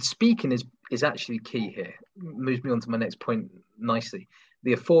 And speaking is actually key here. Moves me on to my next point nicely.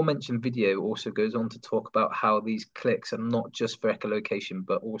 The aforementioned video also goes on to talk about how these clicks are not just for echolocation,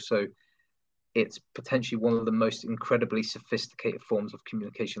 but also it's potentially one of the most incredibly sophisticated forms of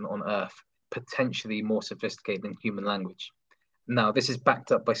communication on Earth, potentially more sophisticated than human language. Now, this is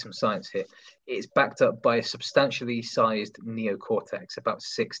backed up by some science here. It's backed up by a substantially sized neocortex, about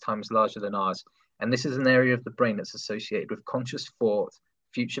 6 times larger than ours. And this is an area of the brain that's associated with conscious thought,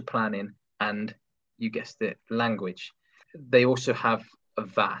 future planning, and, you guessed it, language. They also have a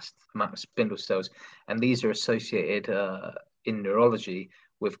vast amount of spindle cells, and these are associated in neurology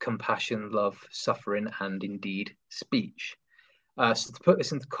with compassion, love, suffering, and indeed speech. So to put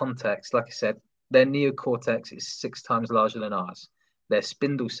this into context, like I said, their neocortex is 6 times larger than ours. Their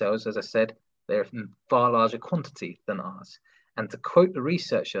spindle cells, as I said, they're in far larger quantity than ours. And to quote the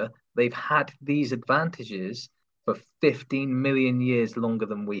researcher, they've had these advantages for 15 million years longer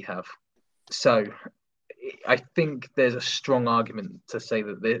than we have. So I think there's a strong argument to say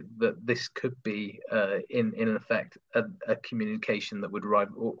that this could be, in effect, a communication that would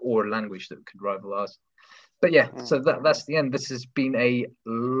rival, or a language that could rival ours. But yeah, so that's the end. This has been a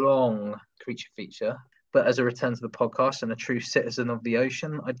long creature feature, but as a return to the podcast and a true citizen of the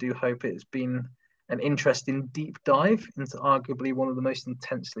ocean, I do hope it's been an interesting deep dive into arguably one of the most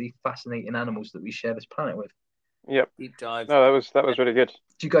intensely fascinating animals that we share this planet with. Yep. Deep dive. No, that was really good.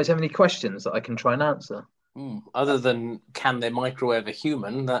 Do you guys have any questions that I can try and answer? Other than can they microwave a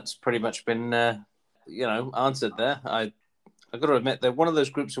human, that's pretty much been answered there. I've got to admit they're one of those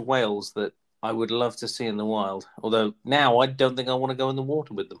groups of whales that I would love to see in the wild. Although now I don't think I want to go in the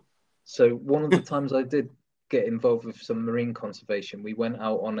water with them. So one of the times I did get involved with some marine conservation, we went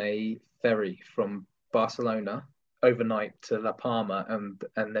out on a ferry from Barcelona overnight to La Palma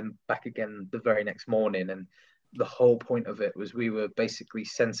and then back again the very next morning. And the whole point of it was we were basically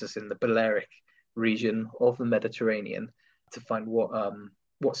censusing the Balearic region of the Mediterranean to find what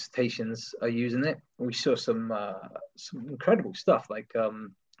cetaceans are using it. We saw some incredible stuff like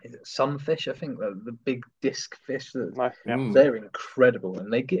is it sunfish? I think the big disc fish. They're incredible,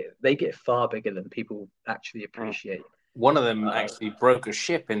 and they get far bigger than people actually appreciate. One of them actually broke a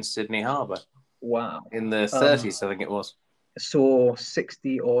ship in Sydney Harbour. Wow! In the 30s, I think it was. Saw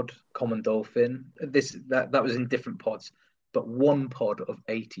 60 odd common dolphin. That was in different pods, but one pod of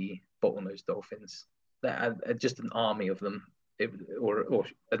 80 bottlenose dolphins. That had just an army of them, or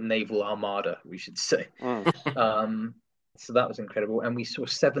a naval armada, we should say. So that was incredible. And we saw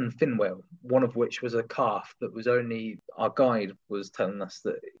 7 fin whale, one of which was a calf that was only, our guide was telling us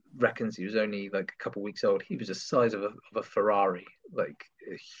that reckons he was only like a couple of weeks old. He was the size of a Ferrari, like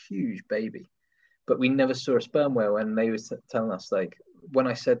a huge baby. But we never saw a sperm whale. And they were telling us, like, when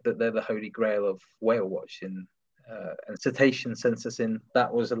I said that they're the holy grail of whale watching and cetacean censusing,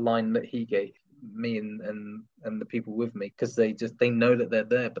 that was a line that he gave me and the people with me, because they know that they're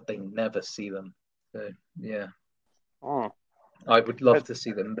there, but they never see them. So, yeah. I would love to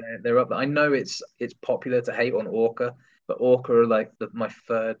see them. They're up there. I know it's popular to hate on orca, But orca are like my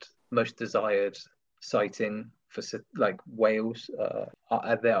third most desired sighting for like whales.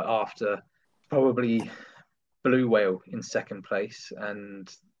 They're after probably blue whale in second place and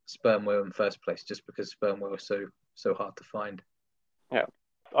sperm whale in first place, just because sperm whale are so hard to find. Yeah,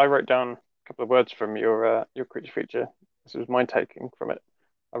 I wrote down a couple of words from your creature feature. This was my taking from it.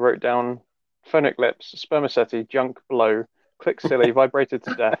 I wrote down phonic lips, spermaceti, junk blow, click silly, vibrated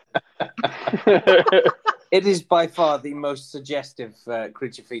to death. It is by far the most suggestive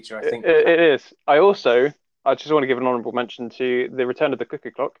creature feature, I think. It is. I just want to give an honourable mention to the return of the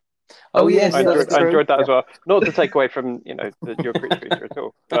cuckoo clock. Oh yes, I enjoyed that as well. Not to take away from your creature feature at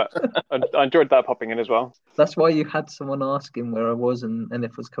all, but I enjoyed that popping in as well. That's why you had someone asking where I was and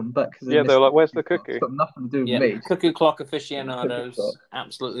if I was coming back. Yeah, they were like, "Where's the cuckoo?" It's got nothing to do with me. Cuckoo clock aficionados Cuckoo clock.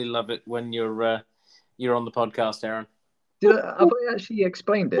 absolutely love it when you're on the podcast, Aaron. Have I actually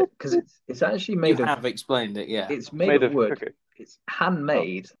explained it? Because it's actually made You of. have explained it, yeah. It's made of wood. Cuckoo. It's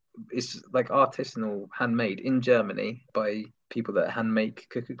handmade. It's like artisanal, handmade in Germany by people that hand make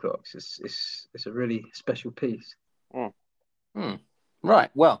cuckoo clocks. It's a really special piece.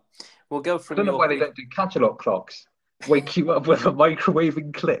 Right. Well, we'll go from. I don't know why they don't do catalog clocks. Wake you up with a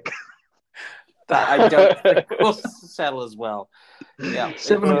microwaving click. That I don't think will sell as well. Yeah.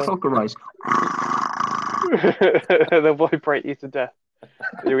 7 o'clock arise. They'll vibrate you to death.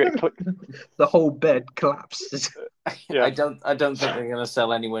 You'll get clicked. The whole bed collapses. Yeah. I don't think they're going to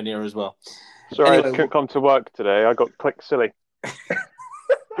sell anywhere near as well. Sorry, I couldn't come to work today. I got click silly.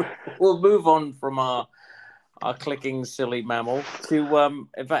 We'll move on from our clicking silly mammal to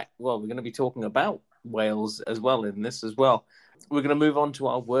in fact, well, we're going to be talking about whales as well in this as well. We're going to move on to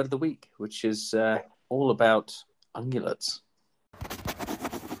our word of the week, which is all about ungulates.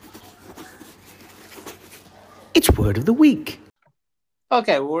 It's word of the week.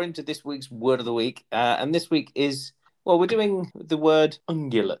 Okay, well, we're into this week's word of the week, and this week is, well, we're doing the word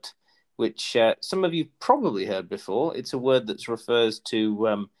ungulate, which some of you probably heard before. It's a word that refers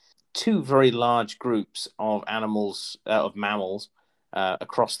to two very large groups of animals, of mammals,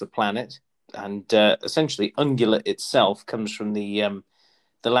 across the planet, and essentially ungulate itself comes from the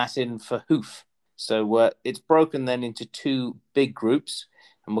Latin for hoof. So it's broken then into two big groups,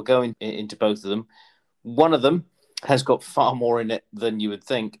 and we'll go into both of them. One of them has got far more in it than you would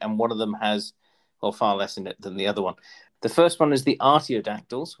think, and one of them has, well, far less in it than the other one. The first one is the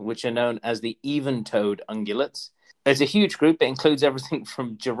artiodactyls, which are known as the even-toed ungulates. It's a huge group. It includes everything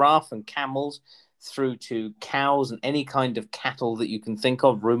from giraffe and camels through to cows and any kind of cattle that you can think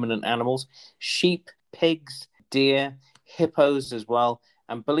of, ruminant animals, sheep, pigs, deer, hippos as well,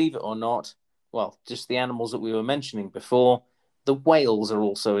 and believe it or not, well, just the animals that we were mentioning before, the whales are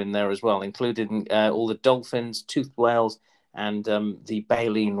also in there as well, including all the dolphins, toothed whales, and the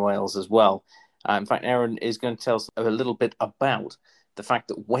baleen whales as well. In fact, Aaron is going to tell us a little bit about the fact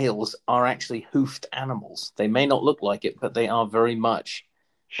that whales are actually hoofed animals. They may not look like it, but they are very much.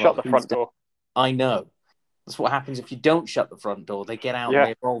 Shut the front door. I know. That's what happens if you don't shut the front door. They get out and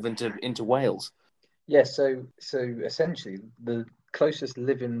they evolve into whales. Yeah, so essentially the closest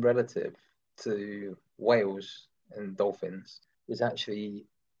living relative to whales and dolphins is actually,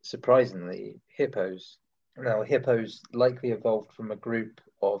 surprisingly, hippos. Now, hippos likely evolved from a group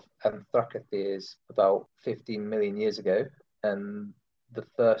of anthracotheres about 15 million years ago, and the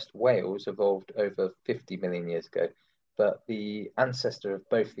first whales evolved over 50 million years ago. But the ancestor of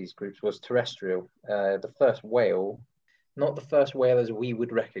both these groups was terrestrial. The first whale, not the first whale as we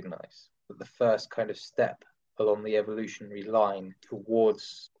would recognize, but the first kind of step along the evolutionary line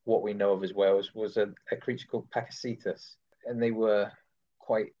towards what we know of as whales, was a creature called Pakicetus. And they were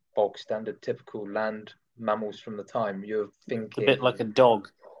quite bog standard, typical land mammals from the time. You're thinking a bit like a dog.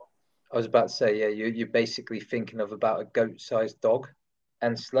 I was about to say, yeah, you're basically thinking of about a goat-sized dog.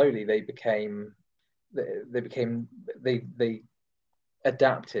 And slowly they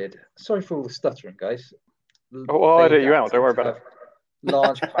adapted. Sorry for all the stuttering, guys. Oh, I'll edit you out. Don't worry about it.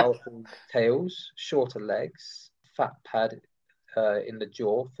 Large, powerful tails, shorter legs, fat pad in the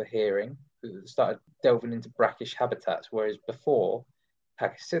jaw for hearing. Started delving into brackish habitats, whereas before,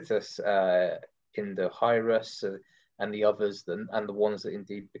 Pakicetus, Indohyrus, and the others, and the ones that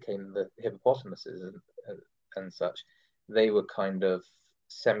indeed became the hippopotamuses and such, they were kind of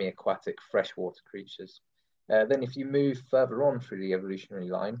semi-aquatic freshwater creatures. Then if you move further on through the evolutionary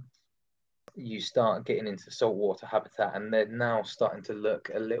line, you start getting into saltwater habitat, and they're now starting to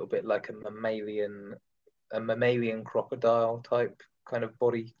look a little bit like a mammalian crocodile type kind of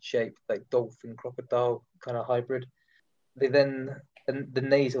body shape, like dolphin crocodile kind of hybrid. And the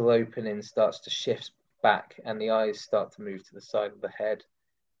nasal opening starts to shift back, and the eyes start to move to the side of the head.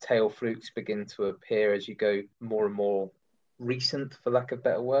 Tail flukes begin to appear as you go more and more recent, for lack of a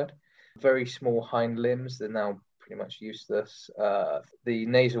better word. Very small hind limbs, they're now pretty much useless. The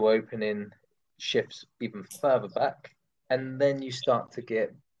nasal opening shifts even further back, and then you start to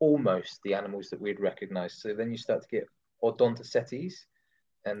get almost the animals that we'd recognize. So then you start to get odontocetes,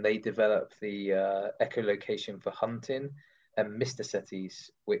 and they develop the echolocation for hunting, and mystocetes,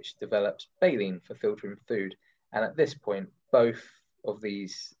 which develops baleen for filtering food. And at this point, both of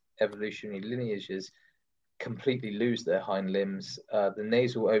these evolutionary lineages completely lose their hind limbs. The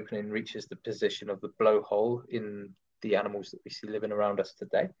nasal opening reaches the position of the blowhole in the animals that we see living around us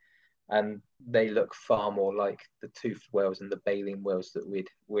today. And they look far more like the toothed whales and the baleen whales that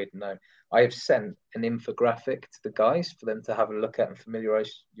we'd know. I have sent an infographic to the guys for them to have a look at and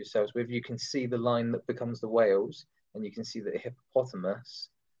familiarize yourselves with. You can see the line that becomes the whales, and you can see that the hippopotamus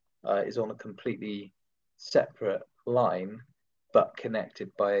is on a completely separate line, but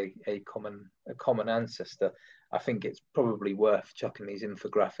connected by a common ancestor. I think it's probably worth chucking these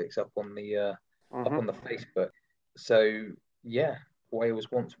infographics up on the Facebook. So yeah,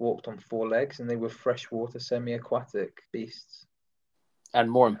 whales once walked on 4 legs, and they were freshwater semi-aquatic beasts. And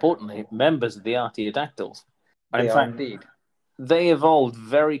more importantly, members of the Artiodactyls. They are indeed. They evolved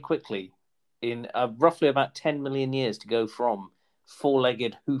very quickly in roughly about 10 million years to go from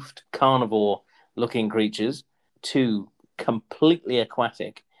 4-legged, hoofed, carnivore-looking creatures to completely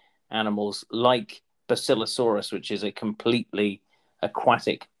aquatic animals like Basilosaurus, which is a completely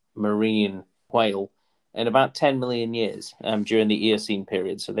aquatic marine whale, in about 10 million years during the Eocene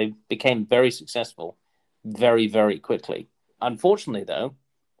period. So they became very successful very, very quickly. Unfortunately, though,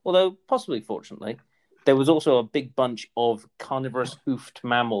 although possibly fortunately, there was also a big bunch of carnivorous hoofed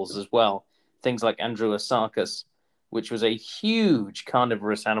mammals as well. Things like Andreosaurus, which was a huge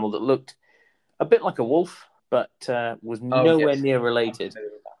carnivorous animal that looked a bit like a wolf, but was nowhere near related,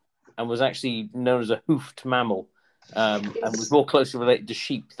 and was actually known as a hoofed mammal, and was more closely related to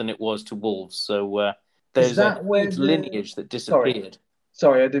sheep than it was to wolves. So there's a huge lineage that disappeared.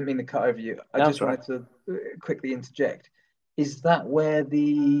 Sorry, I didn't mean to cut over you. I That's just wanted to quickly interject. Is that where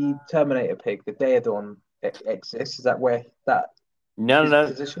the Terminator pig, the Daedon, exists? Is that where that is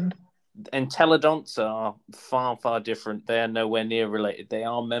positioned? Entelodonts are far, far different. They are nowhere near related. They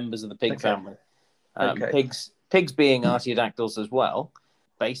are members of the pig family. Pigs being Artiodactyls as well,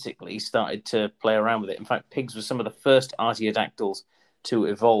 basically started to play around with it. In fact, pigs were some of the first Artiodactyls to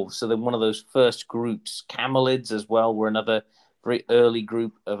evolve. So they're one of those first groups. Camelids as well were another very early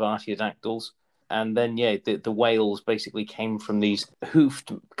group of Artiodactyls. And then, the whales basically came from these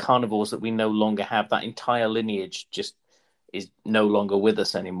hoofed carnivores that we no longer have. That entire lineage just is no longer with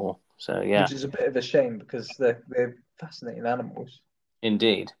us anymore. So, yeah. Which is a bit of a shame, because they're fascinating animals.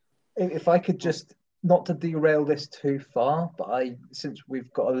 Indeed. If I could just, not to derail this too far, but since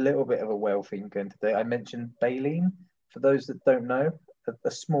we've got a little bit of a whale theme going today, I mentioned baleen. For those that don't know,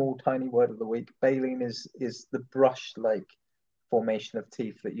 a small, tiny word of the week. Baleen is the brush-like formation of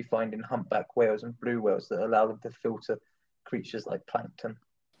teeth that you find in humpback whales and blue whales that allow them to filter creatures like plankton.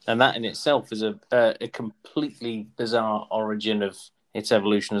 And that in itself is a completely bizarre origin of its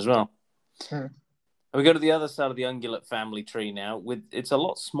evolution as well. We go to the other side of the ungulate family tree now. It's a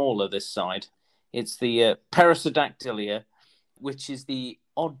lot smaller this side. It's the Perissodactylia, which is the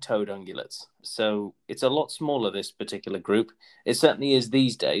odd-toed ungulates. So it's a lot smaller, this particular group. It certainly is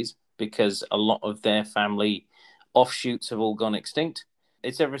these days, because a lot of their family offshoots have all gone extinct.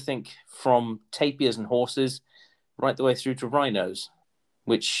 It's everything from tapirs and horses right the way through to rhinos,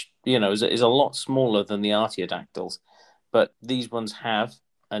 which, is a lot smaller than the Artiodactyls. But these ones have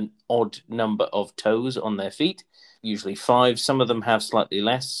an odd number of toes on their feet, usually 5. Some of them have slightly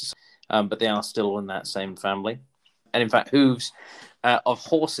less, but they are still in that same family. And in fact, hooves of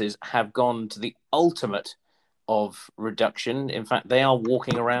horses have gone to the ultimate of reduction. In fact, they are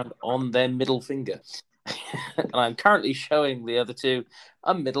walking around on their middle finger. And I'm currently showing the other two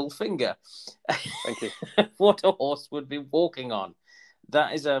a middle finger. Thank you. What a horse would be walking on.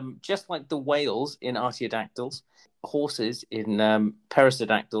 That is just like the whales in Artiodactyls. Horses in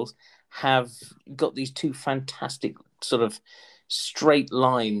Perissodactyls have got these two fantastic sort of straight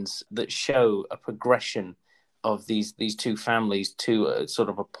lines that show a progression of these two families to sort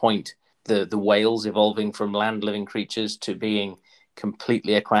of a point. The whales evolving from land-living creatures to being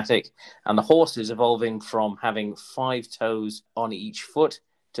completely aquatic, and the horses evolving from having 5 toes on each foot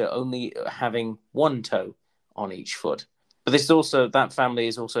to only having 1 toe on each foot. But that family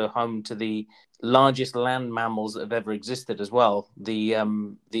is also home to the largest land mammals that have ever existed as well, the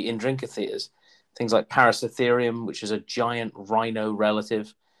Indrincotheres, things like Paracetherium, which is a giant rhino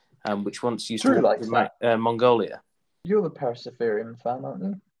relative, which once used to live in Mongolia. You're the Paracetherium fan, aren't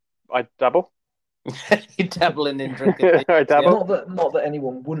you? I dabble. Dabbling in drinking. I dabble. Not that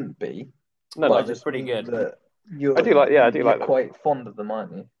anyone wouldn't be. No, Well, no, you're just pretty mean good. That I do like you're them. quite fond of them,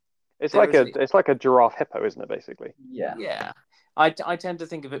 aren't you? It's There like is it's like a giraffe hippo, isn't it? Basically. Yeah. Yeah. I tend to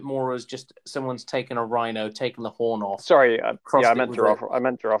think of it more as just someone's taken a rhino, taken the horn off, Sorry, I meant with giraffe. I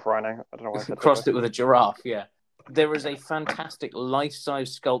meant giraffe rhino. I don't know why I said crossed it with a giraffe. Yeah. There is a fantastic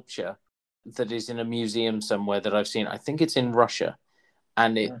life-size sculpture that is in a museum somewhere that I've seen. I think it's in Russia,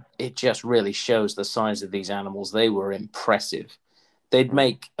 and it just really shows the size of these animals. They were impressive. They'd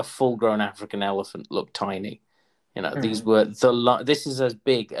make a full-grown African elephant look tiny. You know, these were this is as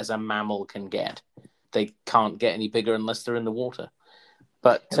big as a mammal can get. They can't get any bigger unless they're in the water.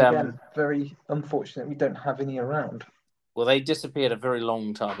 But And again, very unfortunate we don't have any around. Well, they disappeared a very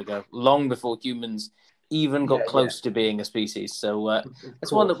long time ago, long before humans even got close to being a species. So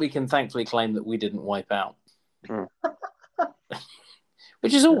it's one that we can thankfully claim that we didn't wipe out,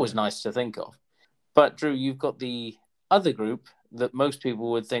 which is always nice to think of. But Drew, you've got the other group that most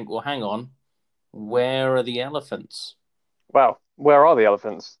people would think, well, hang on, where are the elephants? Wow, where are the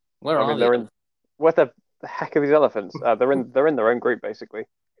elephants? They're What the heck are these elephants? They're in their own group basically.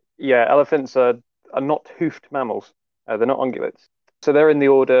 Yeah, elephants are not hoofed mammals. They're not ungulates. So they're in the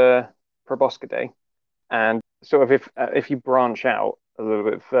order Proboscidae. And sort of if you branch out a little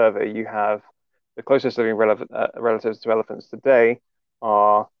bit further, you have the closest living relatives to elephants today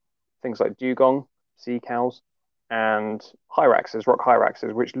are things like dugong, sea cows, and hyraxes, rock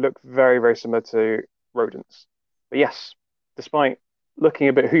hyraxes, which look very, very similar to rodents. But yes, despite looking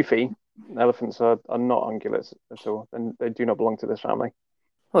a bit hoofy, elephants are not ungulates at all, and they do not belong to this family.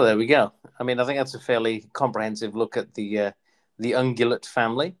 Well, there we go. I mean, I think that's a fairly comprehensive look at the ungulate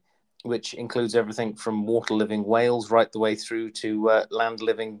family, which includes everything from water-living whales right the way through to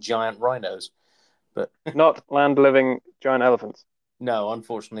land-living giant rhinos. But not land-living giant elephants. No,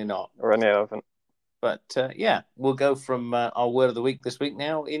 unfortunately not. Or any elephant. But yeah, we'll go from our word of the week this week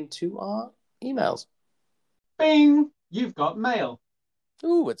now into our emails. Bing! You've got mail.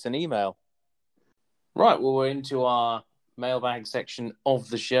 Ooh, it's an email. Right, well, we're into our mailbag section of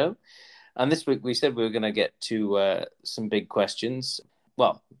the show. And this week we said we were going to get to some big questions.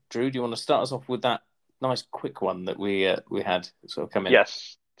 Well, Drew, do you want to start us off with that nice quick one that we had sort of come in?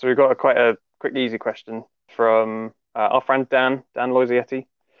 Yes. So we've got quite a quick, easy question from our friend Dan Loisietti.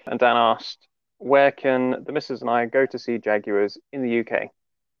 And Dan asked, where can the missus and I go to see jaguars in the UK?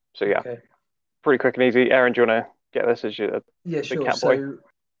 So yeah, pretty quick and easy. Aaron, do you want to get this as your big sure. cat boy?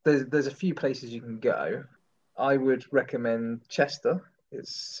 So there's a few places you can go. I would recommend Chester.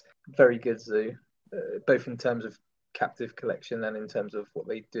 It's a very good zoo, both in terms of captive collection and in terms of what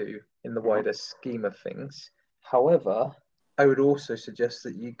they do in the wider scheme of things. However, I would also suggest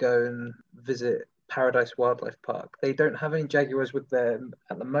that you go and visit Paradise Wildlife Park. They don't have any jaguars with them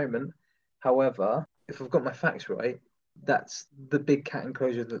at the moment. However, if I've got my facts right, that's the big cat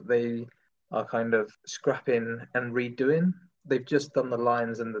enclosure that they are kind of scrapping and redoing. They've just done the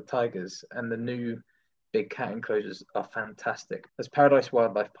lions and the tigers, and the new big cat enclosures are fantastic. There's Paradise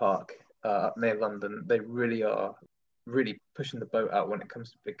Wildlife Park up near London. They really are pushing the boat out when it comes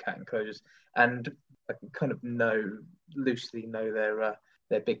to big cat enclosures. And I can kind of loosely know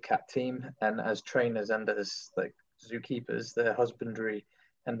their big cat team, and as trainers and as like zookeepers, their husbandry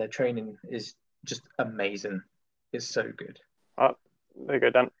and their training is just amazing. It's so good. There you go,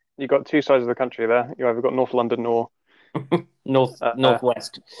 Dan. You've got two sides of the country there. You either got North London or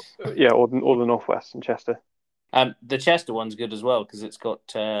northwest. Or the northwest in Chester. The Chester one's good as well because it's got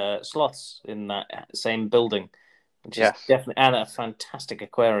sloths in that same building, which is definitely, and a fantastic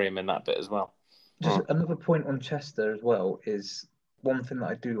aquarium in that bit as well. Just another point on Chester as well is one thing that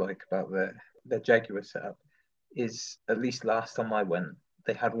I do like about their jaguar setup is, at least last time I went,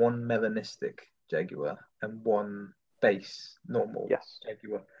 they had one melanistic jaguar and one base normal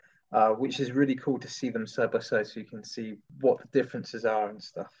jaguar, which is really cool to see them side by side so you can see what the differences are and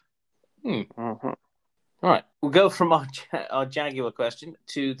stuff. All right, we'll go from our jaguar question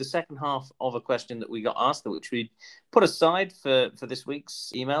to the second half of a question that we got asked, which we put aside for this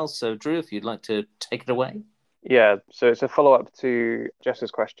week's emails. So, Drew, if you'd like to take it away. Yeah, so it's a follow-up to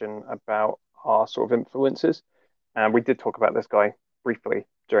Jess's question about our sort of influences. And we did talk about this guy briefly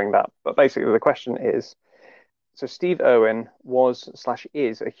during that. But basically the question is, so Steve Irwin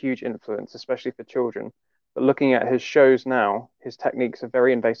was/is a huge influence, especially for children. But looking at his shows now, his techniques are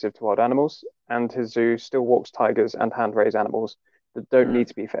very invasive to wild animals, and his zoo still walks tigers and hand-raised animals that don't need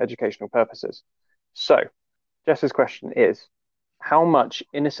to be for educational purposes. So, Jess's question is, how much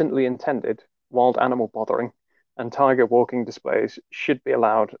innocently intended wild animal bothering and tiger walking displays should be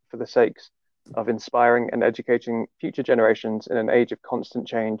allowed for the sakes of inspiring and educating future generations in an age of constant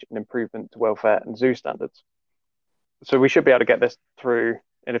change and improvement to welfare and zoo standards. So we should be able to get this through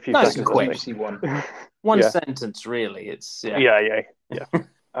in a few Nice seconds. and quick. Juicy one. One Yeah. sentence, really. It's Yeah.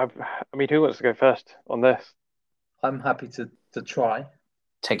 I mean, who wants to go first on this? I'm happy to try.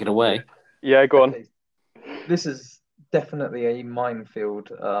 Take it away. Yeah, go on. Okay. This is definitely a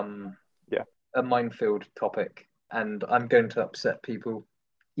minefield. A minefield topic, and I'm going to upset people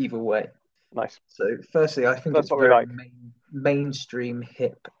either way. Nice. So, firstly, I think That's it's what we very like. mainstream,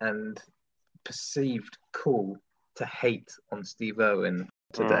 hip, and perceived cool to hate on Steve Irwin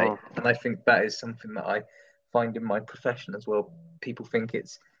today. And I think that is something that I find in my profession as well. People think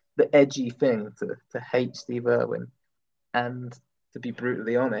it's the edgy thing to hate Steve Irwin. And to be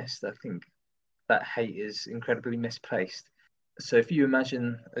brutally honest, I think that hate is incredibly misplaced. So if you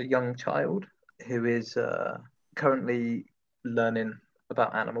imagine a young child who is currently learning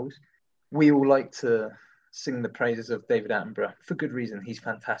about animals, we all like to sing the praises of David Attenborough for good reason. He's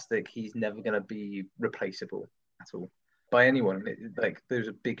fantastic. He's never going to be replaceable at all by anyone. Like, those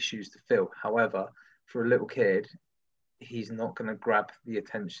are big shoes to fill. However, for a little kid, he's not going to grab the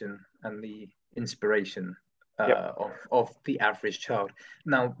attention and the inspiration of the average child.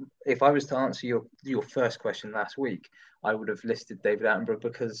 Now, if I was to answer your first question last week, I would have listed David Attenborough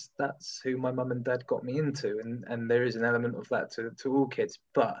because that's who my mum and dad got me into, and there is an element of that to all kids.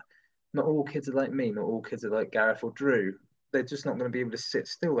 But not all kids are like me. Not all kids are like Gareth or Drew. They're just not going to be able to sit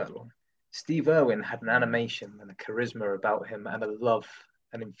still that long. Steve Irwin had an animation and a charisma about him, and a love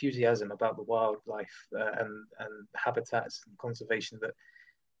and enthusiasm about the wildlife and habitats and conservation that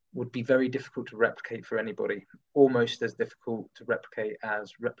would be very difficult to replicate for anybody, almost as difficult to replicate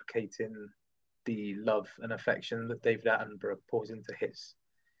as replicating the love and affection that David Attenborough pours into his.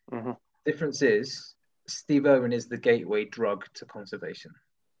 Mm-hmm. Difference is, Steve Irwin is the gateway drug to conservation.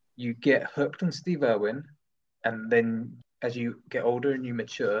 You get hooked on Steve Irwin, and then as you get older and you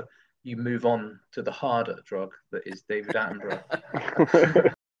mature, you move on to the harder drug that is David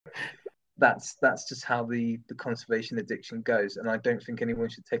Attenborough. That's just how the conservation addiction goes, and I don't think anyone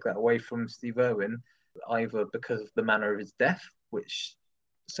should take that away from Steve Irwin, either because of the manner of his death, which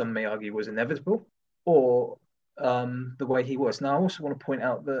some may argue was inevitable, or the way he was. Now, I also want to point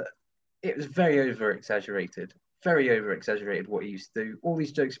out that it was very over exaggerated what he used to do. All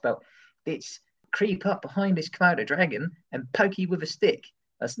these jokes about, it's creep up behind this cloud of dragon and poke you with a stick.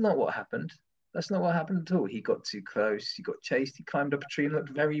 That's not what happened. That's not what happened at all. He got too close. He got chased. He climbed up a tree and looked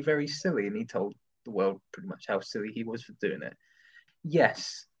very, very silly. And he told the world pretty much how silly he was for doing it.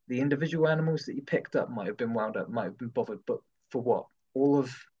 Yes, the individual animals that he picked up might have been wound up, might have been bothered. But for what? All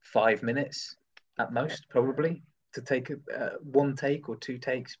of 5 minutes at most, probably, to take one take or 2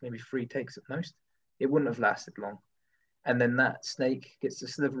 takes, maybe 3 takes at most. It wouldn't have lasted long. And then that snake gets to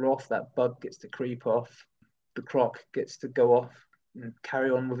slither off. That bug gets to creep off. The croc gets to go off and carry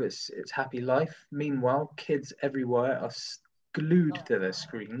on with its happy life. Meanwhile, kids everywhere are glued to their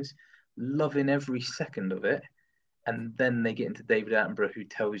screens, loving every second of it. And then they get into David Attenborough, who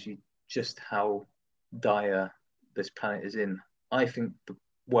tells you just how dire this planet is in. I think the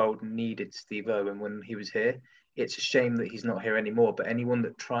world needed Steve Irwin when he was here. It's a shame that he's not here anymore, but anyone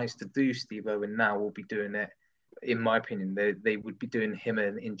that tries to do Steve Irwin now will be doing it, in my opinion, they would be doing him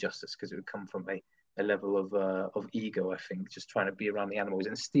an injustice, because it would come from a level of ego, I think, just trying to be around the animals.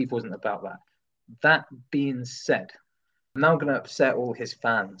 And Steve wasn't about that. That being said, I'm now going to upset all his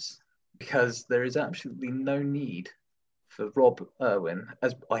fans, because there is absolutely no need for Rob Irwin.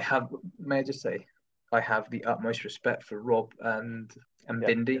 May I just say, I have the utmost respect for Rob and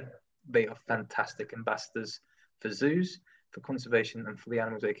Bindi. They are fantastic ambassadors for zoos, for conservation, and for the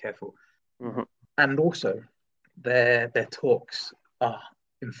animals they care for. Mm-hmm. And also, their talks are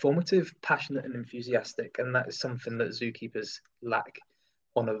informative, passionate, and enthusiastic, and that is something that zookeepers lack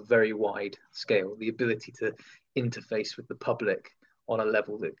on a very wide scale. The ability to interface with the public on a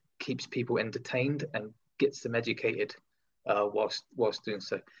level that keeps people entertained and gets them educated whilst doing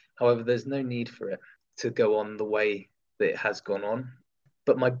so. However, there's no need for it to go on the way that it has gone on.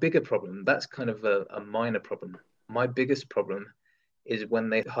 But my bigger problem, that's kind of a minor problem. My biggest problem is when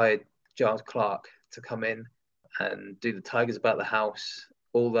they hired Giles Clark to come in and do the Tigers About the House,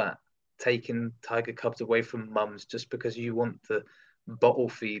 all that, taking tiger cubs away from mums just because you want to bottle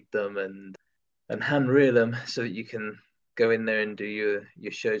feed them and hand rear them so that you can go in there and do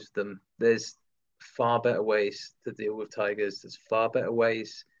your shows with them. There's far better ways to deal with tigers. There's far better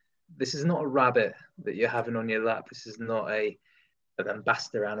ways. This is not a rabbit that you're having on your lap. This is not an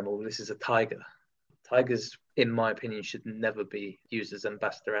ambassador animal. This is a tiger. Tigers, in my opinion, should never be used as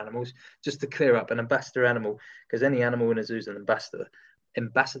ambassador animals. Just to clear up, an ambassador animal, because any animal in a zoo is an ambassador.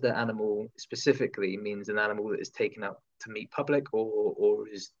 ambassador animal specifically means an animal that is taken out to meet public or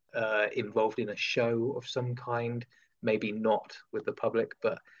is involved in a show of some kind, maybe not with the public,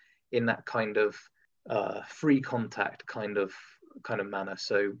 but in that kind of free contact kind of manner,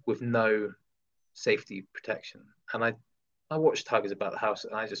 so with no safety protection. And I watched Tigers About the House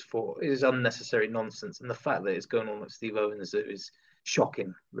and I just thought it is unnecessary nonsense, and the fact that it's going on at Steve Owens Zoo is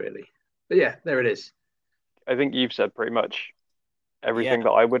shocking, really. But yeah, there it is. I think you've said pretty much everything that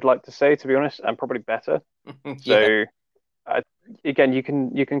I would like to say, to be honest, and probably better. So again, you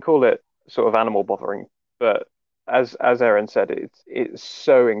can call it sort of animal bothering, but as Aaron said, it's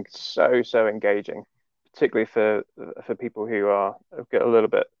so engaging, particularly for people who get a little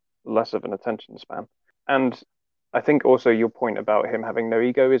bit less of an attention span. And I think also your point about him having no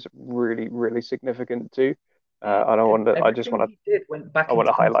ego is really, really significant too. I want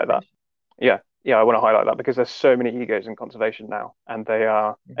to highlight that. Yeah, I want to highlight that because there's so many egos in conservation now, and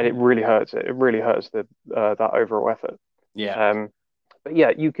and it really hurts. It really hurts that overall effort. Yeah. But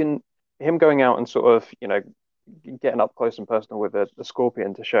yeah, him going out and sort of, getting up close and personal with the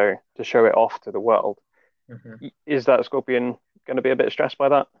scorpion to show it off to the world. Mm-hmm. Is that scorpion going to be a bit stressed by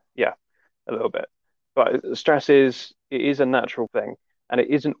that? Yeah, a little bit. But stress is a natural thing, and it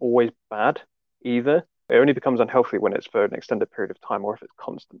isn't always bad either. It only becomes unhealthy when it's for an extended period of time, or if it's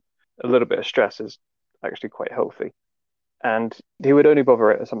constant. A little bit of stress is actually quite healthy. And he would only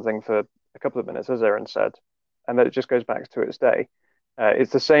bother it as something for a couple of minutes, as Aaron said, and then it just goes back to its day.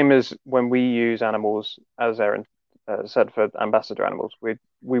 It's the same as when we use animals, as Aaron said, for ambassador animals.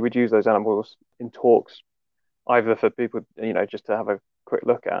 We would use those animals in talks, either for people, just to have a quick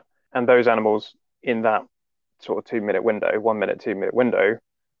look at. And those animals in that sort of 2 minute window, 1 minute, 2 minute window,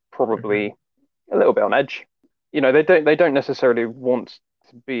 probably a little bit on edge. They don't necessarily want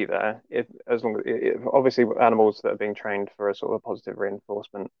to be there as long as obviously animals that are being trained for a sort of positive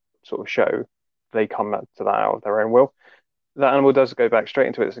reinforcement sort of show, they come to that out of their own will. That animal does go back straight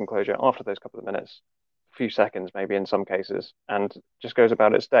into its enclosure after those couple of minutes, a few seconds maybe in some cases, and just goes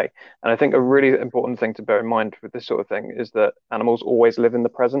about its day. And I think a really important thing to bear in mind with this sort of thing is that animals always live in the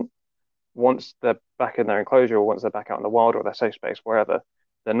present. Once they're back in their enclosure, or once they're back out in the wild or their safe space, wherever,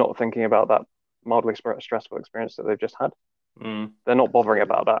 they're not thinking about that mildly stressful experience that they've just had. They're not bothering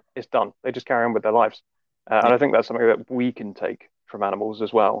about that. It's done. They just carry on with their lives. And I think that's something that we can take from animals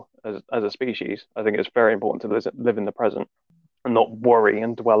as well as a species. I think it's very important to live in the present and not worry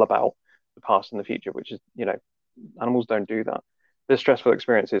and dwell about the past and the future, which is, animals don't do that. This stressful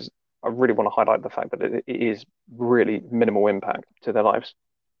experiences, I really want to highlight the fact that it is really minimal impact to their lives.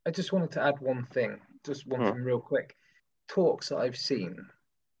 I just wanted to add one thing real quick. Talks that I've seen,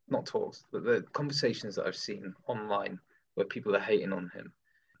 not talks, but the conversations that I've seen online where people are hating on him,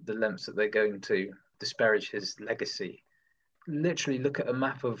 the lengths that they're going to disparage his legacy. Literally look at a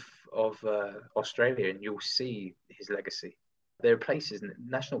map of Australia and you'll see his legacy. There are places,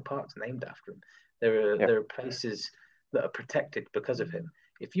 national parks named after him. There are places that are protected because of him.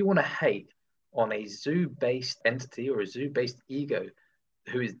 If you want to hate on a zoo-based entity or a zoo-based ego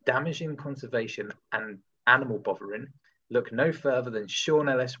who is damaging conservation and animal bothering, look no further than Sean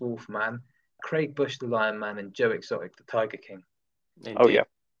Ellis Wolfman, Craig Bush the Lion Man, and Joe Exotic the Tiger King. Indeed. Oh yeah.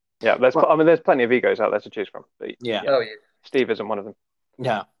 There's plenty of egos out there to choose from. But Steve isn't one of them.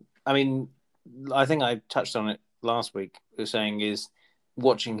 Yeah. I mean, I think I touched on it last week. Saying is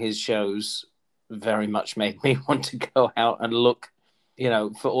watching his shows very much made me want to go out and look,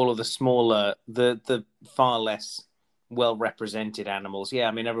 for all of the smaller, the far less well represented animals. Yeah,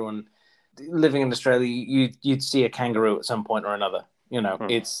 I mean, everyone living in Australia, you'd see a kangaroo at some point or another.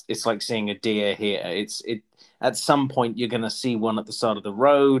 It's like seeing a deer here. At some point you're going to see one at the side of the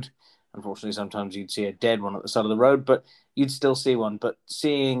road. Unfortunately, sometimes you'd see a dead one at the side of the road, but you'd still see one. But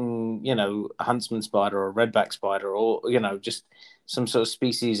seeing, a huntsman spider or a redback spider or, just some sort of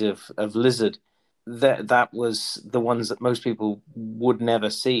species of lizard, that was the ones that most people would never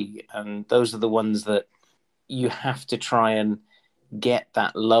see. And those are the ones that you have to try and get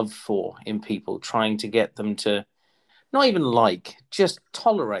that love for in people, trying to get them to not even just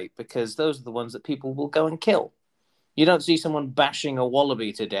tolerate, because those are the ones that people will go and kill. You don't see someone bashing a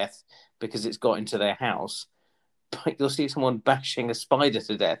wallaby to death because it's got into their house, but you'll see someone bashing a spider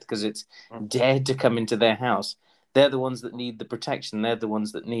to death because it's dared to come into their house. They're the ones that need the protection. They're the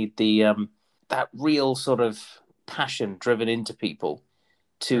ones that need the that real sort of passion driven into people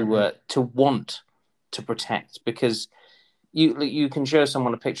to want to protect, because you can show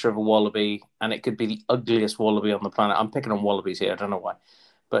someone a picture of a wallaby and it could be the ugliest wallaby on the planet. I'm picking on wallabies here. I don't know why.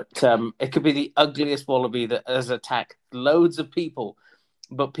 But it could be the ugliest wallaby that has attacked loads of people,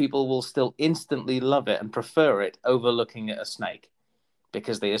 but people will still instantly love it and prefer it over looking at a snake,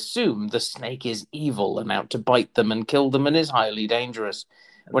 because they assume the snake is evil and out to bite them and kill them and is highly dangerous,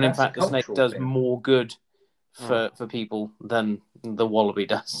 when in fact the snake does more good for people than the wallaby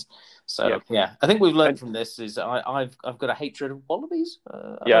does. So yeah, I think we've learned from this is I've got a hatred of wallabies.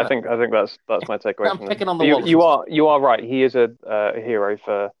 I think that's my takeaway. I'm from picking this. on the wallabies. You are right. He is a hero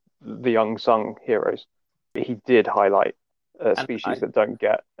for the unsung heroes. He did highlight species that don't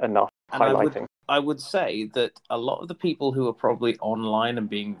get enough highlighting. I would say that a lot of the people who are probably online and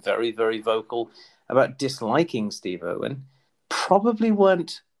being very, very vocal about disliking Steve Irwin probably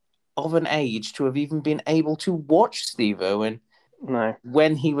weren't of an age to have even been able to watch Steve Irwin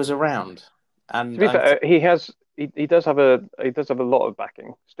when he was around. And to be fair, he does have a lot of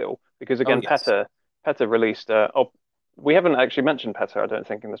backing still, because again, PETA released. We haven't actually mentioned PETA, I don't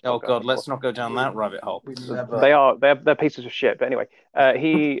think, in this podcast. Oh God, let's not go down that rabbit hole. They're pieces of shit. But anyway,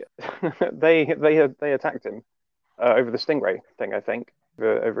 they attacked him over the stingray thing, I think,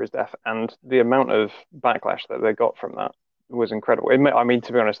 over his death, and the amount of backlash that they got from that was incredible. I mean,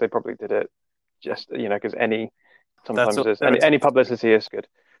 to be honest, they probably did it just because any publicity is good.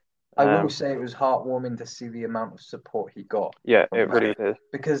 I will say it was heartwarming to see the amount of support he got. Yeah, it really did.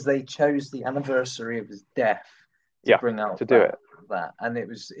 Because they chose the anniversary of his death to bring out that. And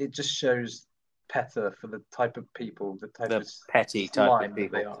it just shows PETA for the type of people, the petty type of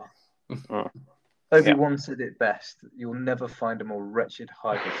people they are. Obi-Wan said it best. You'll never find a more wretched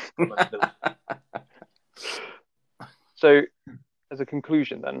hive. So, as a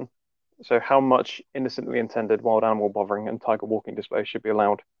conclusion then, how much innocently intended wild animal bothering and tiger walking displays should be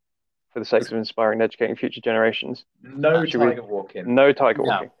allowed for the sake of inspiring and educating future generations? No tiger walking. No tiger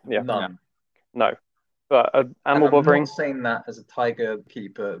walking. Yeah. None. No. But animal bothering... I'm not saying that as a tiger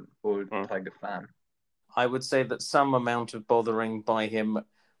keeper or tiger fan. I would say that some amount of bothering by him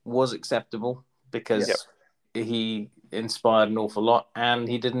was acceptable because he inspired an awful lot and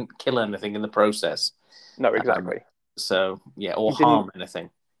he didn't kill anything in the process. No, exactly. Or harm anything.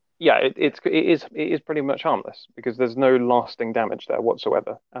 Yeah, it is pretty much harmless because there's no lasting damage there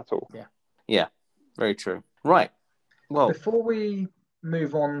whatsoever at all. Yeah, very true. Right. Well, before we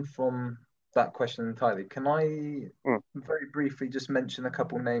move on from that question entirely, can I very briefly just mention a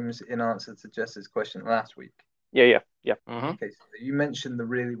couple names in answer to Jess's question last week? Yeah. Mm-hmm. Okay, so you mentioned the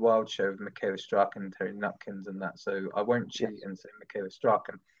Really Wild Show of Michaela Strachan, Terry Nutkins, and that. So I won't cheat and say Michaela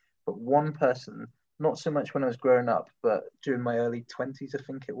Strachan, but one person. Not so much when I was growing up, but during my early 20s, I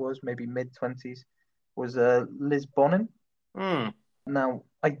think it was, maybe mid-20s, was Liz Bonin. Now,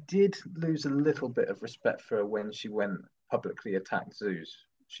 I did lose a little bit of respect for her when she went publicly attacked zoos.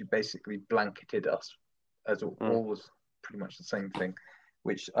 She basically blanketed us as all was pretty much the same thing,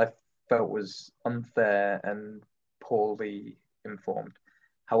 which I felt was unfair and poorly informed.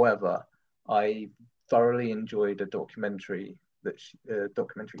 However, I thoroughly enjoyed a documentary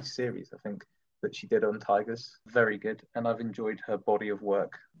series, I think, that she did on tigers. Very good. And I've enjoyed her body of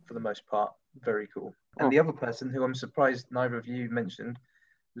work for the most part. Very cool. And the other person who I'm surprised neither of you mentioned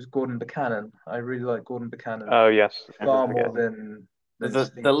was Gordon Buchanan. I really like Gordon Buchanan. Oh, yes. Far more than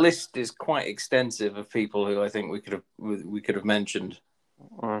the list is quite extensive of people who I think we could have mentioned.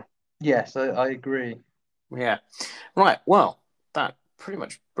 Yes, I agree. Yeah. Right. Well, that pretty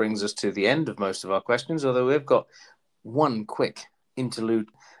much brings us to the end of most of our questions, although we've got one quick interlude.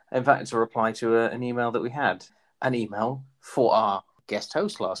 In fact, it's a reply to an email that we had, an email for our guest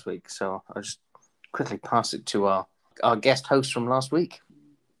host last week. So I'll just quickly pass it to our guest host from last week.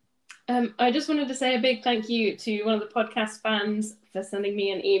 I just wanted to say a big thank you to one of the podcast fans for sending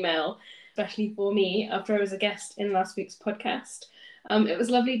me an email, especially for me, after I was a guest in last week's podcast. It was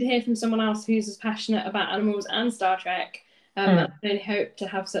lovely to hear from someone else who's as passionate about animals and Star Trek. And I really hope to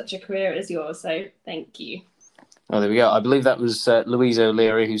have such a career as yours. So thank you. Oh, there we go. I believe that was Louise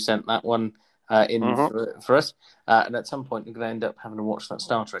O'Leary who sent that one in for us. And at some point, we're going to end up having to watch that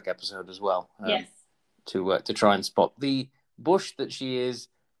Star Trek episode as well. Yes. To try and spot the bush that she is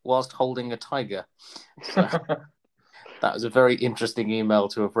whilst holding a tiger. So that was a very interesting email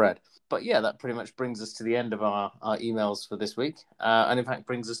to have read. But yeah, that pretty much brings us to the end of our emails for this week. And in fact,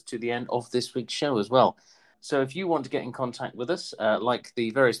 brings us to the end of this week's show as well. So if you want to get in contact with us, like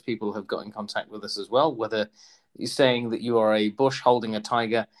the various people have got in contact with us as well, whether you're saying that you are a bush holding a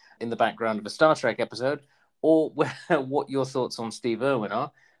tiger in the background of a Star Trek episode, or what your thoughts on Steve Irwin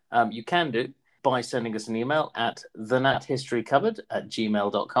are, you can do by sending us an email at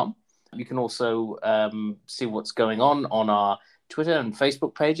thenathistorykupboard@gmail.com. You can also see what's going on our Twitter and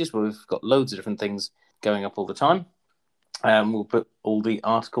Facebook pages, where we've got loads of different things going up all the time. We'll put all the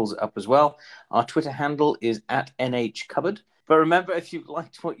articles up as well. Our Twitter handle is @NHCupboard. But remember, if you've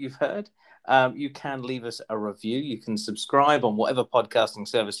liked what you've heard, You can leave us a review. You can subscribe on whatever podcasting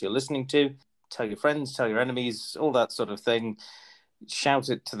service you're listening to. Tell your friends, tell your enemies, all that sort of thing. Shout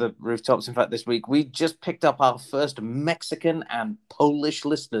it to the rooftops. In fact, this week we just picked up our first Mexican and Polish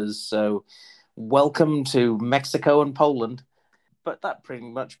listeners. So welcome to Mexico and Poland. But that pretty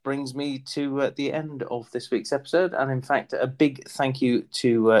much brings me to the end of this week's episode. And in fact, a big thank you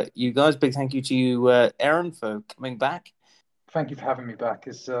to you guys. Big thank you to you, Aaron, for coming back. Thank you for having me back.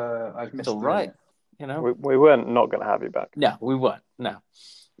 I've missed It's all right. You know, we weren't not going to have you back. No, we weren't. No.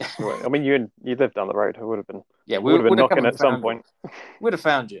 I mean, you live down the road. I would have been. Yeah, we would have been knocking at some you. point. We'd have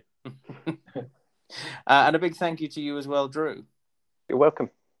found you. And a big thank you to you as well, Drew. You're welcome.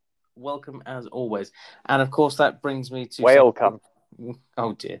 Welcome as always. And of course, that brings me to welcome.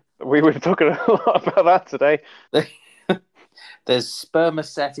 Oh dear. We were talking a lot about that today. There's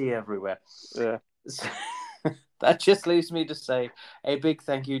spermaceti everywhere. Yeah. That just leaves me to say a big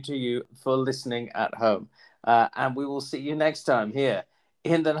thank you to you for listening at home. And we will see you next time here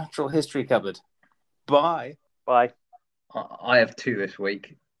in the Natural History Cupboard. Bye. Bye. I have 2 this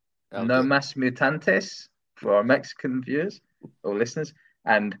week. Oh, No dear. Mas Mutantes for our Mexican viewers or listeners.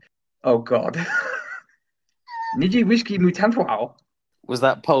 And, oh God, Niji Whisky Mutantual. Was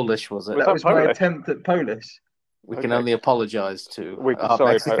that Polish, was it? Was That that was my Polish? attempt at Polish. We can Okay. only apologise to our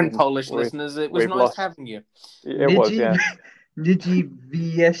sorry, Mexican Polish we've- listeners. It was we've nice lost- having you. It was, yeah. Niji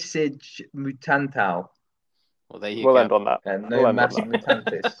Viesej Mutantal. Well, there you We'll go. end on that. And We'll no end on Mas that.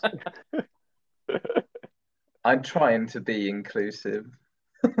 Mutantes. I'm trying to be inclusive.